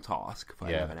working on one task for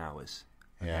 11 hours.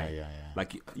 Okay? Yeah.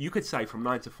 Like you could say from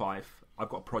 9 to 5, I've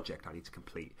got a project I need to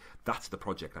complete. That's the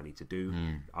project I need to do.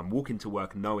 I'm walking to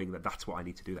work knowing that that's what I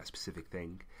need to do, that specific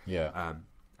thing. Yeah.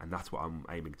 And that's what I'm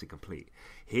aiming to complete.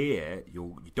 Here,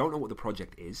 you don't know what the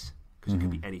project is, because it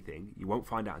could be anything. You won't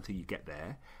find out until you get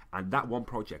there, and that one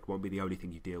project won't be the only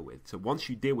thing you deal with. So once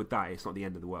you deal with that, it's not the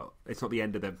end of the world. It's not the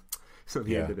end of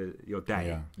your day.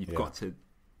 Yeah. You've got to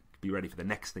be ready for the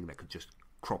next thing that could just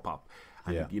crop up.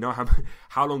 And Yeah. you know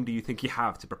how long do you think you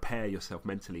have to prepare yourself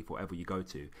mentally for whatever you go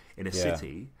to in a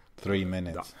city? 3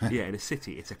 minutes. In a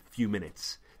city, it's a few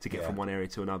minutes to get from one area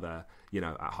to another.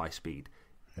 At high speed.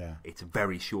 Yeah. It's a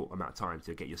very short amount of time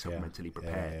to get yourself mentally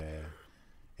prepared. Yeah.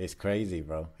 It's crazy,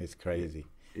 bro. It's crazy.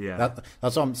 Yeah.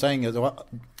 That's what I'm saying as well.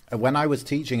 When I was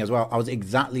teaching as well, I was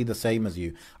exactly the same as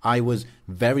you. I was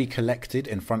very collected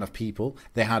in front of people.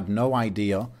 They had no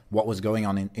idea what was going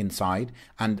on inside.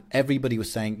 And everybody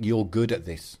was saying, you're good at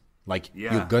this.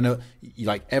 You're gonna,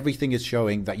 everything is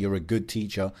showing that you're a good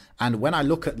teacher. And when I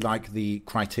look at the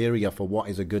criteria for what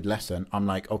is a good lesson, I'm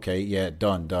like, okay, yeah,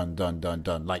 done.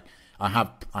 Like I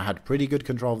had pretty good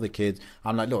control of the kids.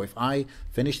 I'm like, look, if I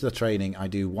finish the training, I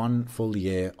do 1 full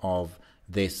year of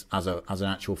this as an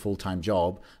actual full-time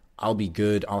job, I'll be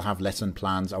good. I'll have lesson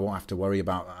plans. I won't have to worry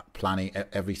about planning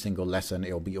every single lesson.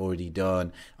 It'll be already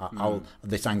done.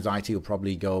 This anxiety will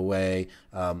probably go away.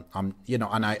 And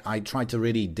I tried to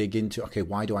really dig into, okay,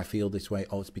 why do I feel this way?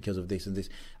 Oh, it's because of this and this.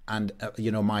 And,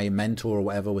 my mentor or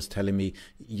whatever was telling me,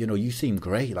 you seem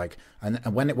great. And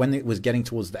when it was getting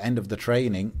towards the end of the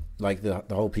training, the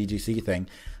whole PGC thing,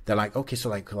 they're like, okay,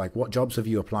 so what jobs have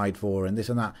you applied for and this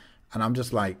and that? And I'm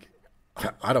just like,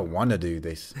 I don't want to do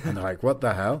this. And they're like, what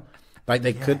the hell?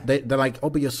 They're like, oh,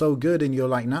 but you're so good and you're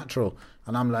natural.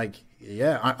 And I'm like,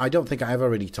 yeah, I don't think I ever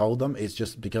really told them. It's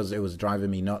just because it was driving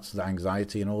me nuts, the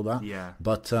anxiety and all that. Yeah.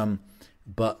 But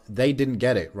they didn't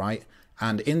get it, right?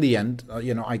 And in the end,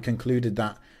 I concluded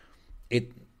that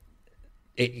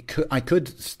I could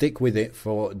stick with it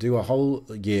do a whole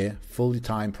year, full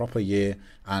time, proper year,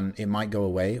 and it might go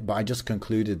away. But I just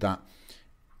concluded that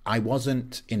I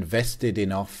wasn't invested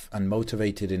enough and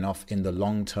motivated enough in the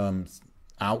long-term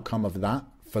outcome of that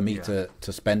for me to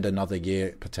spend another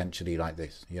year potentially like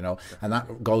this, And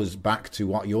that goes back to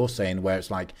what you're saying, where it's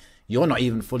like, you're not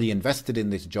even fully invested in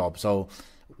this job. So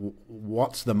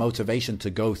what's the motivation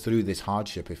to go through this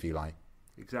hardship, if you like?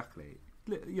 Exactly.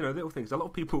 Little things. A lot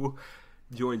of people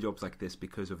join jobs like this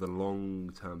because of the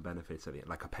long-term benefits of it,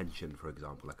 like a pension, for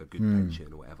example, like a good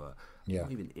pension or whatever. Yeah.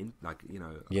 Not even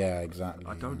Yeah, exactly.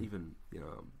 I don't even,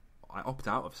 I opt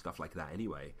out of stuff like that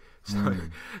anyway. So,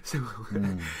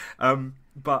 I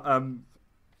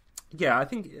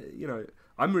think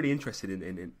I'm really interested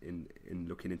in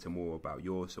looking into more about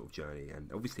your sort of journey, and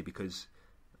obviously because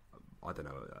I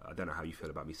don't know how you feel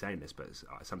about me saying this, but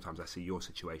sometimes I see your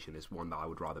situation as one that I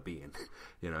would rather be in.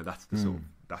 That's the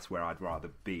that's where I'd rather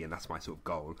be, and that's my sort of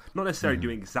goal. Not necessarily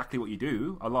doing exactly what you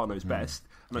do. Allah knows best.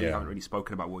 I know you haven't really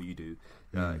spoken about what you do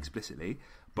explicitly,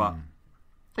 but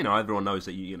everyone knows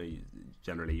that you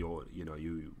generally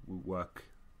you work.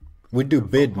 We do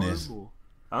business.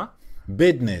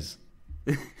 Business.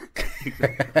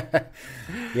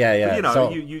 Yeah.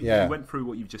 But, you went through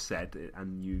what you've just said,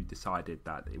 and you decided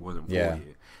that it wasn't for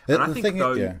you. And I think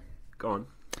go on.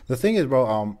 The thing is,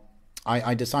 bro,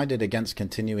 I decided against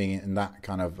continuing in that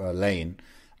kind of lane,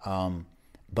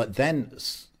 but then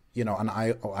and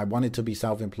I wanted to be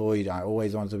self-employed. I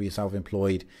always wanted to be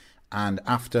self-employed. And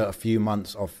after a few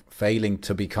months of failing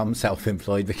to become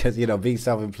self-employed, because, being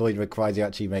self-employed requires you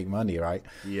actually make money, right?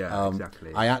 Yeah,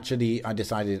 exactly. I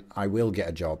decided I will get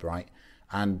a job, right?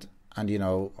 And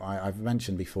I've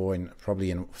mentioned before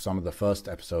probably in some of the first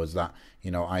episodes that,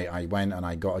 I went and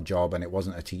I got a job, and it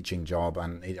wasn't a teaching job,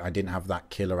 and I didn't have that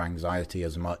killer anxiety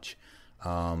as much.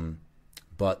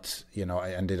 but I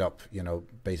ended up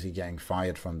basically getting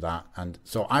fired from that, and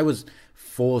so I was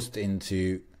forced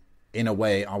into, in a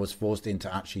way, I was forced into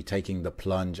actually taking the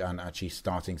plunge and actually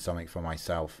starting something for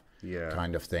myself,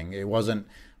 kind of thing. It wasn't,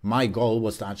 my goal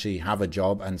was to actually have a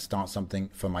job and start something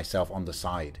for myself on the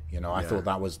side. I thought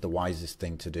that was the wisest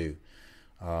thing to do.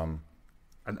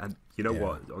 And you know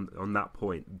what? On that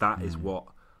point, that is what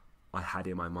I had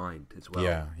in my mind as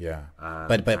well.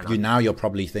 But now you're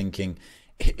probably thinking,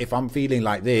 if I'm feeling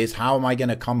like this, how am I going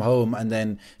to come home and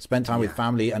then spend time with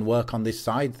family and work on this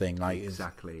side thing? Like,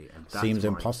 exactly, and seems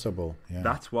impossible.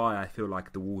 That's why I feel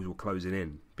like the walls were closing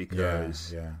in,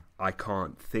 because I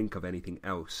can't think of anything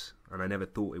else, and I never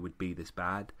thought it would be this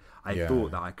bad. I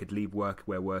thought that I could leave work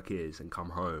where work is and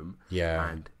come home,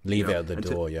 and leave it at the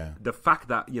door. The fact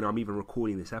that I'm even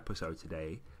recording this episode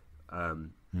today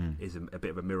is a bit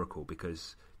of a miracle,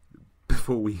 because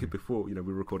before we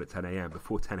record at 10 a.m.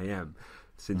 Before 10 a.m.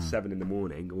 since 7 in the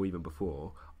morning, or even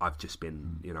before, I've just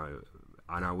been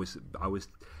and I was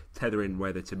tethering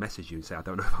whether to message you and say I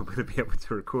don't know if I'm going to be able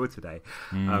to record today,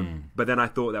 but then I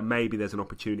thought that maybe there's an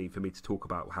opportunity for me to talk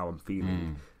about how I'm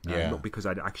feeling, not because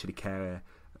I actually care,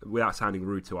 without sounding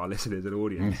rude to our listeners and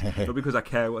audience, not because I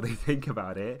care what they think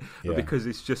about it, but because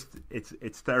it's just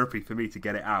it's therapy for me to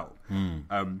get it out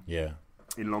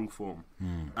in long form.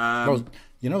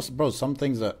 Bro, some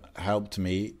things that helped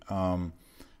me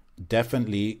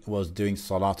definitely was doing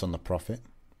salat on the Prophet,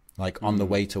 like on the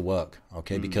way to work,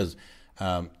 because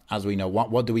as we know,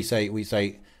 what do we say? We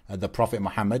say the Prophet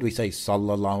Muhammad, we say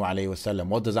sallallahu alaihi wasallam.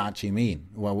 What does that actually mean?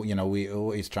 Well, we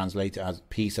always translate it as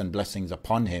peace and blessings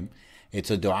upon him. It's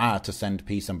a dua to send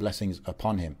peace and blessings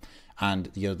upon him.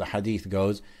 And the hadith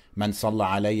goes, man salla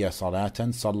alayya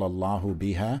salatan sallallahu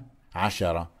biha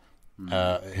ashara.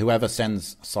 Whoever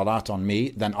sends salat on me,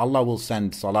 then Allah will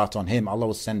send salat on him. Allah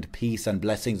will send peace and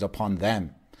blessings upon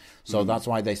them. So that's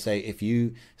why they say, if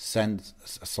you send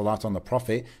salat on the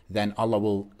Prophet, then Allah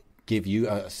will give you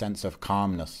a sense of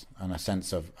calmness and a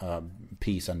sense of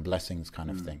peace and blessings,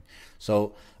 kind of thing.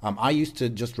 So I used to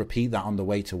just repeat that on the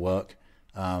way to work.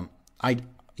 I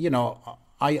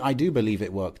do believe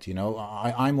it worked.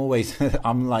 I'm always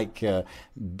I'm like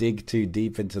dig too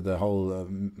deep into the whole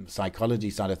psychology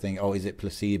side of thing. Oh, is it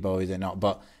placebo? Is it not?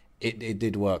 But it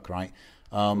did work, right?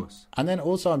 And then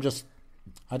also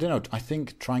I don't know. I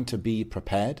think trying to be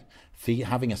prepared,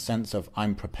 having a sense of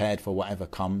I'm prepared for whatever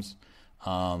comes.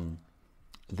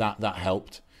 That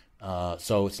helped.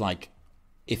 So it's like,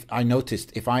 if I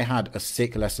noticed, if I had a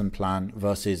sick lesson plan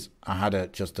versus I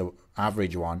had just a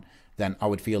average one, then I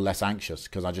would feel less anxious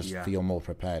because I just feel more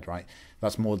prepared, right?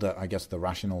 That's more the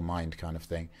rational mind kind of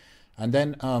thing. And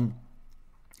then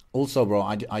also, bro,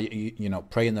 I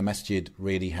pray in the masjid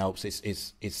really helps.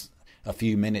 It's a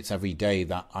few minutes every day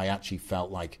that I actually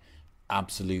felt like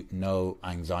absolute no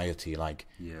anxiety, like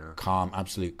calm,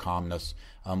 absolute calmness.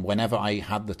 Whenever I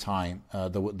had the time,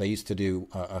 they used to do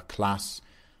a class.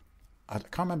 I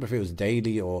can't remember if it was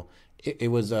daily or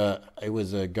it was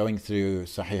going through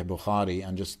Sahih Bukhari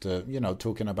and just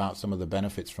talking about some of the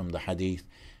benefits from the hadith.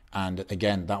 And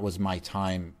again, that was my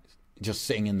time. Just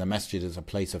sitting in the masjid is a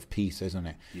place of peace, isn't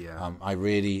it? I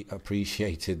really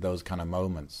appreciated those kind of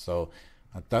moments. So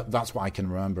that's what I can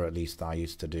remember, at least, that I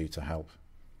used to do to help.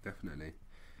 Definitely,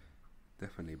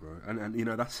 bro. And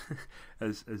that's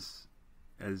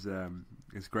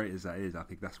as great as that is, I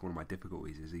think that's one of my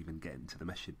difficulties, is even getting to the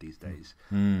masjid these days.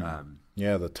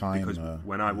 The time. Because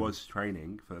when I was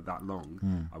training for that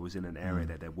long, I was in an area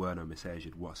that there were no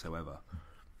masajid whatsoever.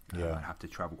 I'd have to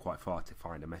travel quite far to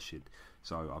find a masjid.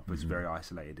 So I was very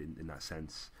isolated in that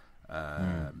sense.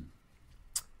 And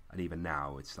even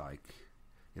now, it's like,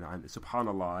 and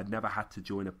subhanAllah, I'd never had to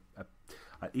join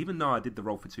even though I did the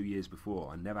role for 2 years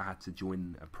before, I never had to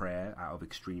join a prayer out of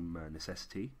extreme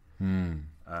necessity. And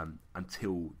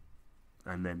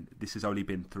then this has only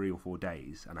been 3 or 4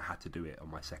 days, and I had to do it on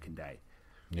my second day.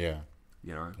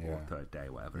 Or third day,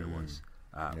 whatever it was.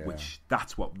 Which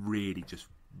that's what really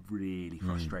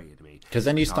frustrated me. Because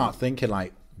then you start thinking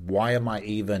like, why am I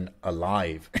even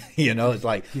alive? It's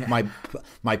like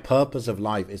my purpose of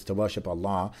life is to worship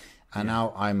Allah, and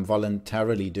now I'm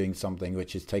voluntarily doing something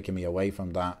which is taking me away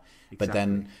from that.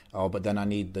 Exactly. But then I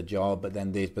need the job, but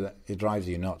then this, but it drives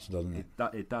you nuts, doesn't it?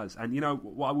 It does. And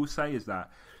what I will say is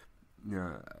that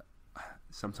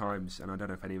sometimes, and I don't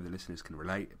know if any of the listeners can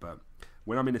relate, but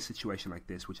when I'm in a situation like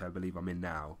this, which I believe I'm in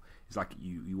now, it's like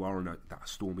you are on that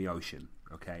stormy ocean,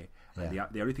 okay? And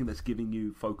the only thing that's giving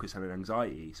you focus and an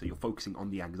anxiety, so you're focusing on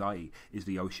the anxiety, is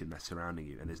the ocean that's surrounding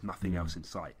you, and there's nothing else in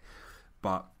sight.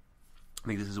 But I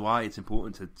think this is why it's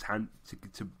important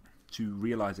to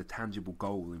realize a tangible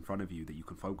goal in front of you that you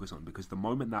can focus on, because the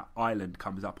moment that island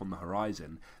comes up on the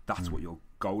horizon, that's what your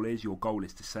goal is. Your goal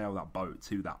is to sail that boat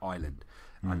to that island,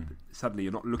 and suddenly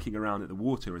you're not looking around at the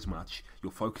water as much,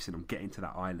 you're focusing on getting to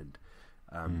that island.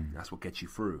 That's what gets you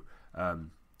through,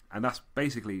 and that's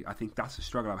basically, I think that's the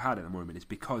struggle I've had at the moment, is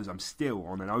because I'm still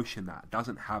on an ocean that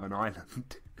doesn't have an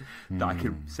island that I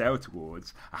can sail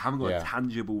towards. I haven't got a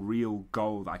tangible, real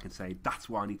goal that I can say, that's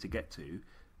where I need to get to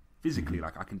physically.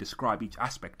 Like, I can describe each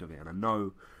aspect of it, and I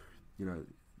know,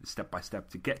 step by step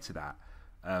to get to that.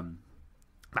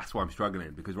 That's why I'm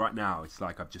struggling, because right now it's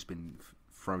like I've just been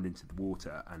thrown into the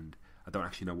water and I don't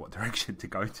actually know what direction to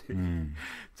go to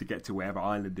to get to wherever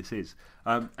island this is.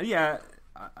 And yeah,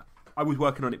 I was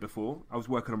working on it before. I was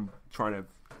working on trying to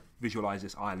visualize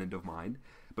this island of mine,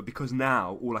 but because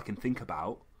now all I can think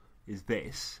about is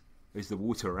the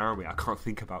water around me. I can't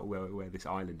think about where this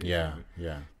island is.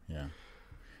 Yeah.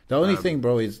 The only thing,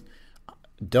 bro, is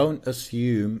don't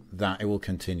assume that it will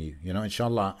continue.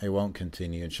 Inshallah, it won't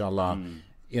continue. Inshallah,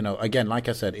 again, like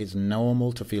I said, it's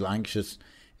normal to feel anxious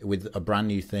with a brand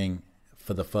new thing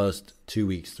for the first 2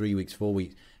 weeks, 3 weeks, 4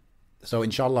 weeks. So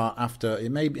inshallah, after it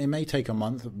may take a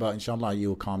month, but inshallah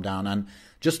you'll calm down, and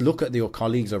just look at your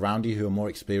colleagues around you who are more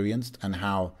experienced, and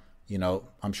how,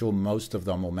 I'm sure most of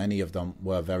them or many of them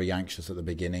were very anxious at the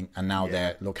beginning, and now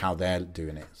look how they're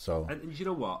doing it. So, and you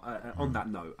know what? On that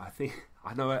note, I feel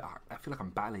like I'm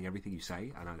battling everything you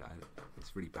say, and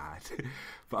it's really bad.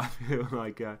 But I feel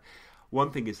like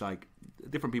one thing is, like,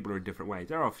 different people are in different ways.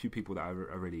 There are a few people that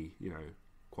are really,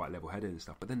 quite level-headed and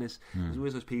stuff, but then there's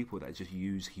always those people that just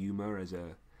use humor as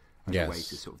a way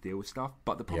to sort of deal with stuff.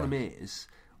 But the problem is,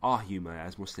 our humor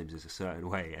as Muslims is a certain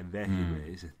way, and their humor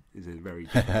is a very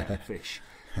different fish,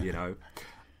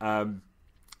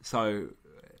 so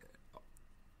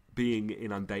being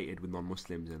inundated with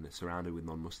non-Muslims and surrounded with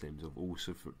non-Muslims of all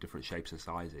sorts of different shapes and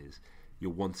sizes, you're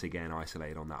once again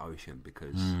isolated on that ocean,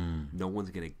 because no one's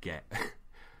going to get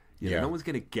no one's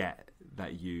going to get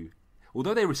that you,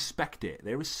 although they respect it,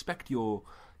 they respect your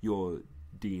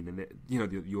deen and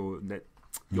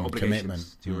your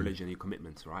obligations to your religion, your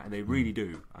commitments, right? And they really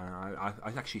do. I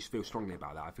actually feel strongly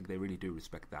about that. I think they really do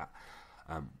respect that.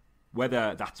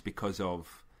 Whether that's because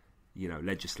of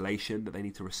legislation that they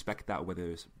need to respect that, or whether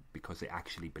it's because they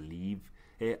actually believe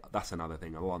it, that's another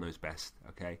thing. Allah knows best.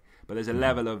 Okay, but there's a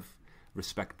level of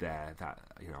respect there that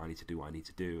I need to do what I need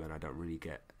to do, and I don't really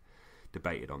get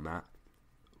debated on that.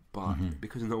 But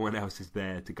because no one else is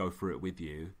there to go through it with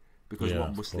you, because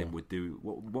what Muslim would do,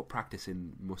 what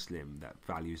practicing Muslim that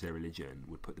values their religion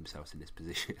would put themselves in this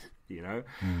position, It is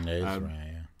right,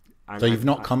 yeah. So you've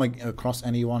not come across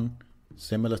anyone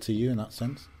similar to you in that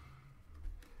sense?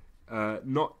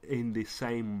 Not in the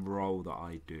same role that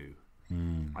I do.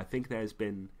 I think there's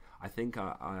been,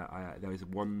 there is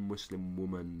one Muslim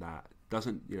woman that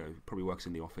doesn't, probably works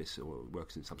in the office or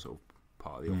works in some sort of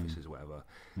part of the offices or whatever,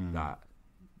 that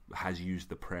has used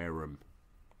the prayer room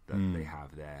that they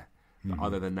have there. But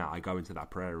other than that, I go into that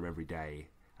prayer room every day,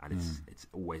 and it's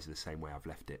always the same way I've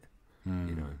left it.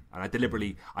 And I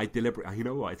deliberately, you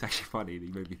know what? It's actually funny that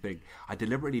you made me think. I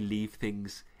deliberately leave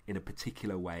things in a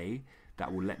particular way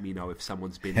that will let me know if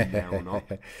someone's been in there or not.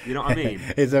 You know what I mean?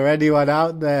 Is there anyone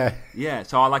out there? Yeah.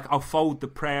 So I'll fold the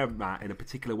prayer mat in a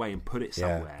particular way and put it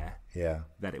somewhere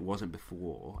that it wasn't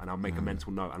before, and I'll make a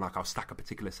mental note, and I'll stack a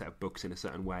particular set of books in a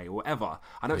certain way or whatever.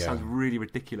 I know it sounds really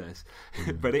ridiculous,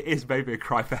 but it is maybe a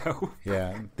cry for help.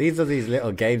 These are these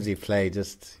little games you play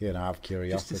just out of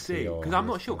curiosity, just to see, because I'm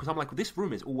not sure, because I'm like, this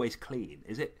room is always clean,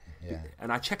 is it?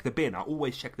 And I check the bin. I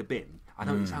always check the bin. I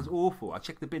know it sounds awful. I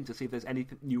check the bin to see if there's any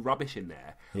new rubbish in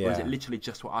there, or is it literally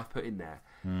just what I've put in there?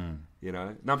 And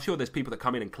I'm sure there's people that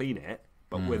come in and clean it,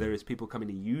 but whether it's people coming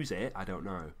to use it, I don't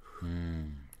know.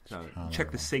 So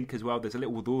check the sink as well. There's a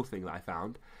little door thing that I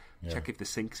found. Check if the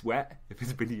sink's wet, if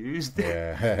it's been used.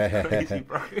 Crazy,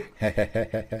 bro.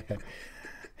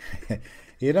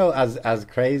 As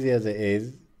crazy as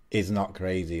it is not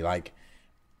crazy. Like,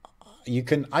 you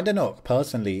can, I don't know,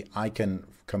 personally, I can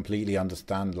completely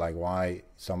understand like why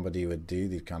somebody would do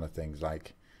these kind of things.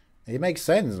 Like, it makes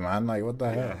sense, man. Like, what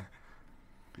the hell?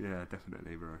 Yeah,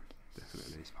 definitely, bro.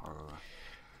 Definitely, subhanAllah.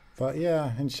 But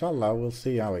yeah, inshallah, we'll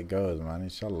see how it goes, man.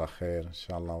 Inshallah khair,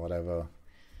 inshallah, whatever.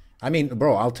 I mean,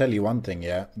 bro, I'll tell you one thing,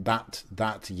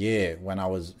 that year when I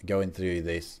was going through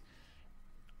this,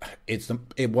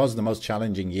 it was the most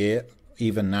challenging year.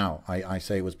 Even now, I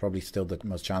say it was probably still the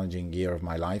most challenging year of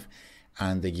my life,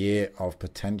 and the year of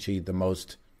potentially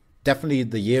definitely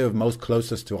the year of most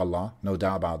closest to Allah, no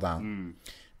doubt about that.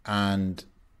 And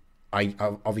I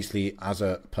obviously, as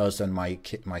a person, my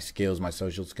skills, my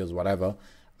social skills, whatever,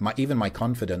 even my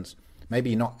confidence,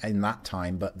 maybe not in that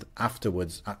time, but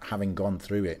afterwards, having gone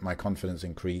through it, my confidence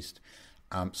increased.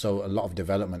 So a lot of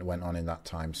development went on in that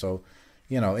time. So,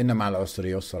 inna ma'al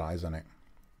usri yusra, isn't it?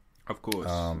 Of course.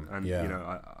 And,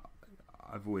 yeah.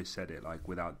 I've always said it, like,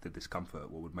 without the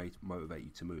discomfort, what would motivate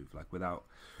you to move? Like, without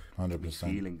 100%. me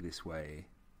feeling this way,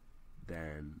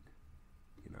 then,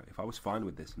 if I was fine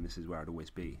with this, and this is where I'd always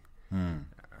be.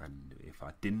 And if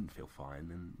I didn't feel fine,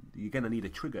 then you're going to need a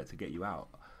trigger to get you out.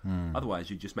 Otherwise,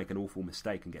 you just make an awful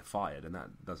mistake and get fired, and that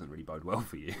doesn't really bode well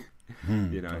for you.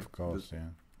 Of course, yeah.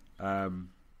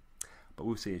 But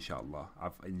we'll see, inshallah.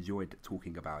 I've enjoyed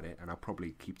talking about it, and I'll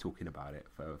probably keep talking about it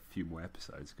for a few more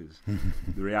episodes, because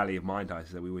the reality of Mind Heist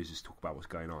is that we always just talk about what's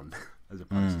going on, as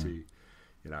opposed to,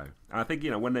 and I think,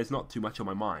 when there's not too much on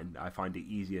my mind, I find it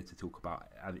easier to talk about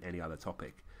any other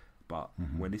topic. But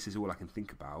when this is all I can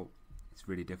think about, it's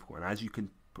really difficult. And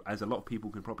as a lot of people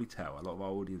can probably tell, a lot of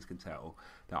our audience can tell,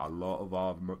 that a lot of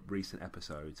our recent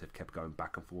episodes have kept going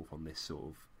back and forth on this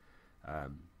sort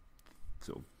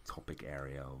of topic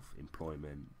area of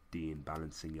employment,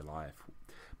 balancing your life.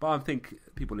 But I think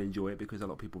people enjoy it because a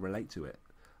lot of people relate to it.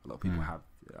 A lot of people have,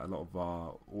 a lot of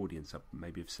our audience are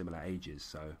maybe of similar ages,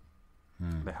 so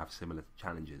they have similar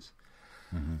challenges.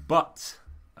 But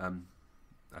I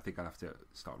think I'll have to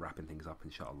start wrapping things up,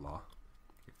 inshallah.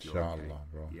 Inshallah, okay.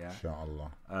 bro. Yeah.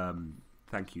 Inshallah.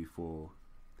 Thank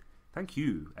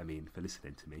you, Amin, for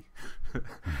listening to me.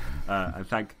 And I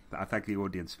thank the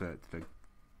audience for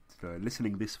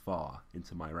listening this far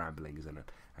into my ramblings and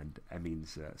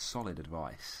Amin's solid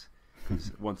advice.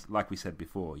 Because once, like we said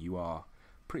before, you are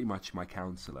pretty much my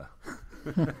counsellor.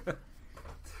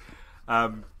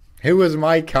 Who was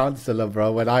my counsellor,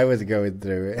 bro, when I was going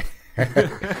through it?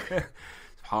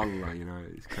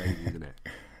 SubhanAllah, it's crazy, isn't it?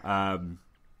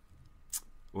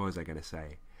 What was I going to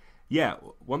say? Yeah,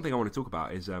 one thing I want to talk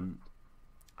about is I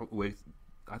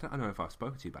don't know if I've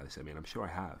spoken to you about this. I mean, I'm sure I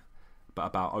have, but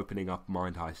about opening up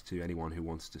Mind Heist to anyone who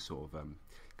wants to sort of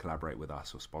collaborate with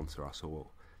us or sponsor us or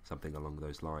something along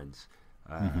those lines.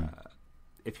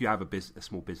 If you have a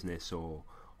small business or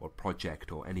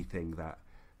project or anything that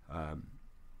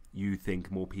you think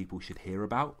more people should hear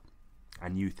about,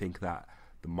 and you think that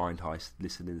the Mind Heist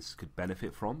listeners could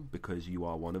benefit from because you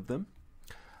are one of them,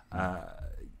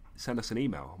 send us an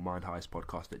email,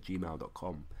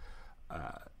 mindheistpodcast@gmail.com.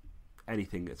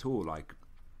 Anything at all, like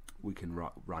we can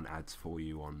run ads for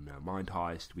you on Mind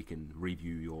Heist, we can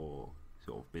review your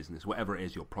sort of business, whatever it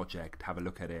is, your project, have a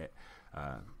look at it.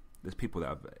 There's people that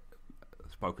I've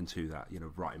spoken to that,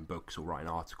 writing books or writing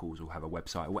articles or have a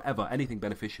website or whatever, anything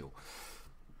beneficial.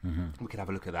 We can have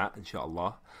a look at that,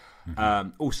 inshallah.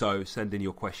 Also, send in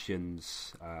your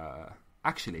questions.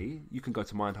 Actually, you can go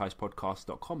to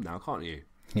mindheistpodcast.com now, can't you?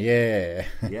 Yeah.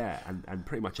 Yeah, and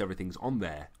pretty much everything's on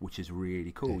there, which is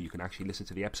really cool. You can actually listen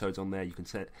to the episodes on there. You can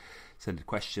send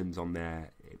questions on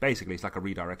there. Basically, it's like a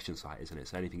redirection site, isn't it?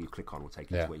 So anything you click on will take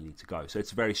you to where you need to go. So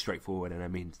it's very straightforward, and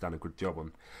Amin's done a good job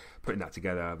on putting that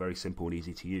together. Very simple and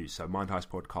easy to use. So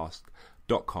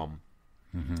mindheistpodcast.com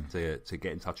to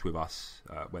get in touch with us,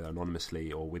 whether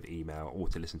anonymously or with email, or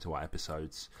to listen to our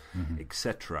episodes,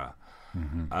 etc.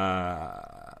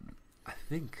 I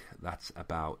think that's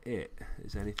about it.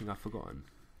 Is there anything I've forgotten?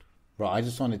 Right, I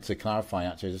just wanted to clarify,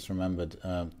 actually. I just remembered,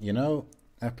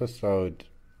 episode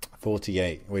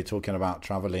 48, we're talking about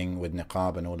traveling with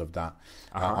niqab and all of that.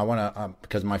 I want to,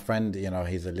 because my friend,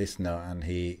 he's a listener, and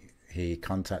he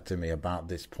contacted me about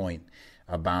this point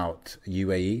about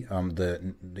UAE,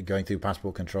 the going through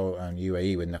passport control and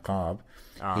UAE with niqab.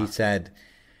 He said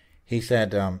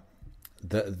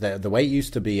the way it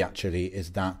used to be actually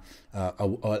is that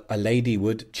a lady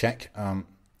would check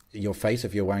your face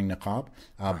if you're wearing niqab,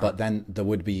 but then there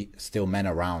would be still men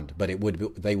around, but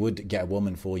they would get a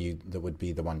woman for you that would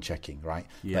be the one checking, right?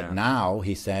 But now,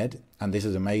 he said, and this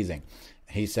is amazing,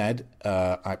 he said,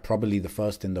 probably the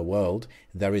first in the world,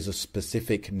 there is a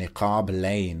specific niqab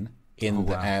lane in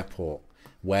the airport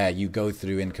where you go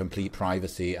through in complete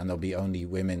privacy, and there'll be only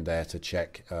women there to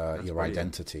check your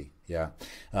identity. Yeah.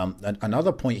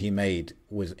 Another point he made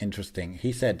was interesting.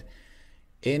 He said,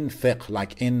 in fiqh,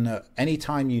 like in any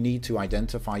time you need to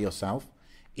identify yourself,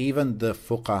 even the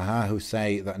fuqaha who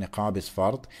say that niqab is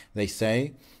fard, they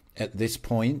say at this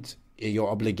point you're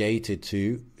obligated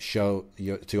to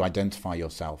to identify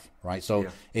yourself, right? So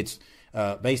it's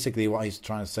basically what he's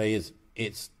trying to say is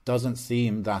it doesn't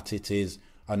seem that it is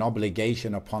an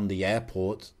obligation upon the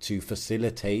airport to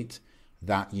facilitate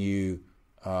that you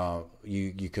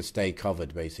could stay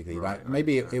covered, basically, right?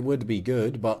 Maybe it would be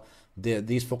good, but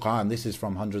these fuqaha, and this is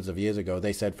from hundreds of years ago,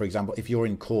 they said, for example, if you're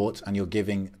in court and you're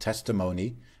giving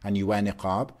testimony and you wear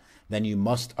niqab, then you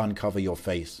must uncover your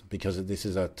face, because this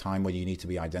is a time where you need to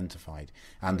be identified,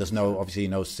 and there's obviously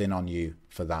no sin on you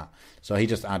for that. So he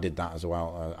just added that as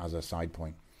well as a side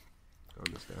point. I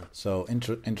understand. So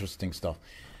interesting stuff.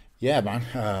 Yeah, man.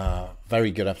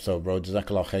 Very good episode, bro.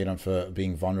 Jazakallah khairan for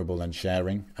being vulnerable and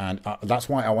sharing. And that's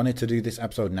why I wanted to do this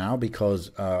episode now,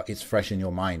 because it's fresh in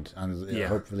your mind. And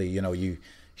hopefully, you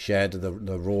shared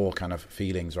the raw kind of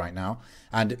feelings right now.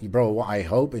 And, bro, what I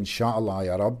hope, inshallah,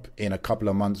 ya Rab, in a couple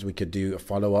of months we could do a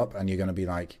follow-up, and you're going to be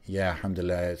like, yeah,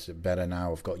 alhamdulillah, it's better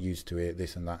now. I've got used to it,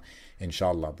 this and that.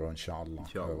 Inshallah, bro, inshallah.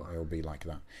 It'll be like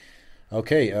that.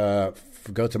 Okay,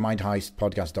 go to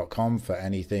mindheistpodcast.com for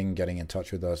anything, getting in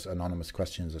touch with us, anonymous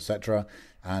questions, etc.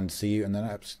 And see you in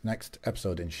the next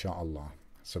episode, inshallah.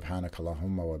 سبحانك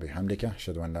اللهم وبحمدك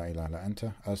أشهد أن لا إله إلا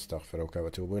أنت أستغفرك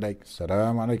وأتوب إليك.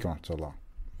 السلام عليكم ورحمة الله.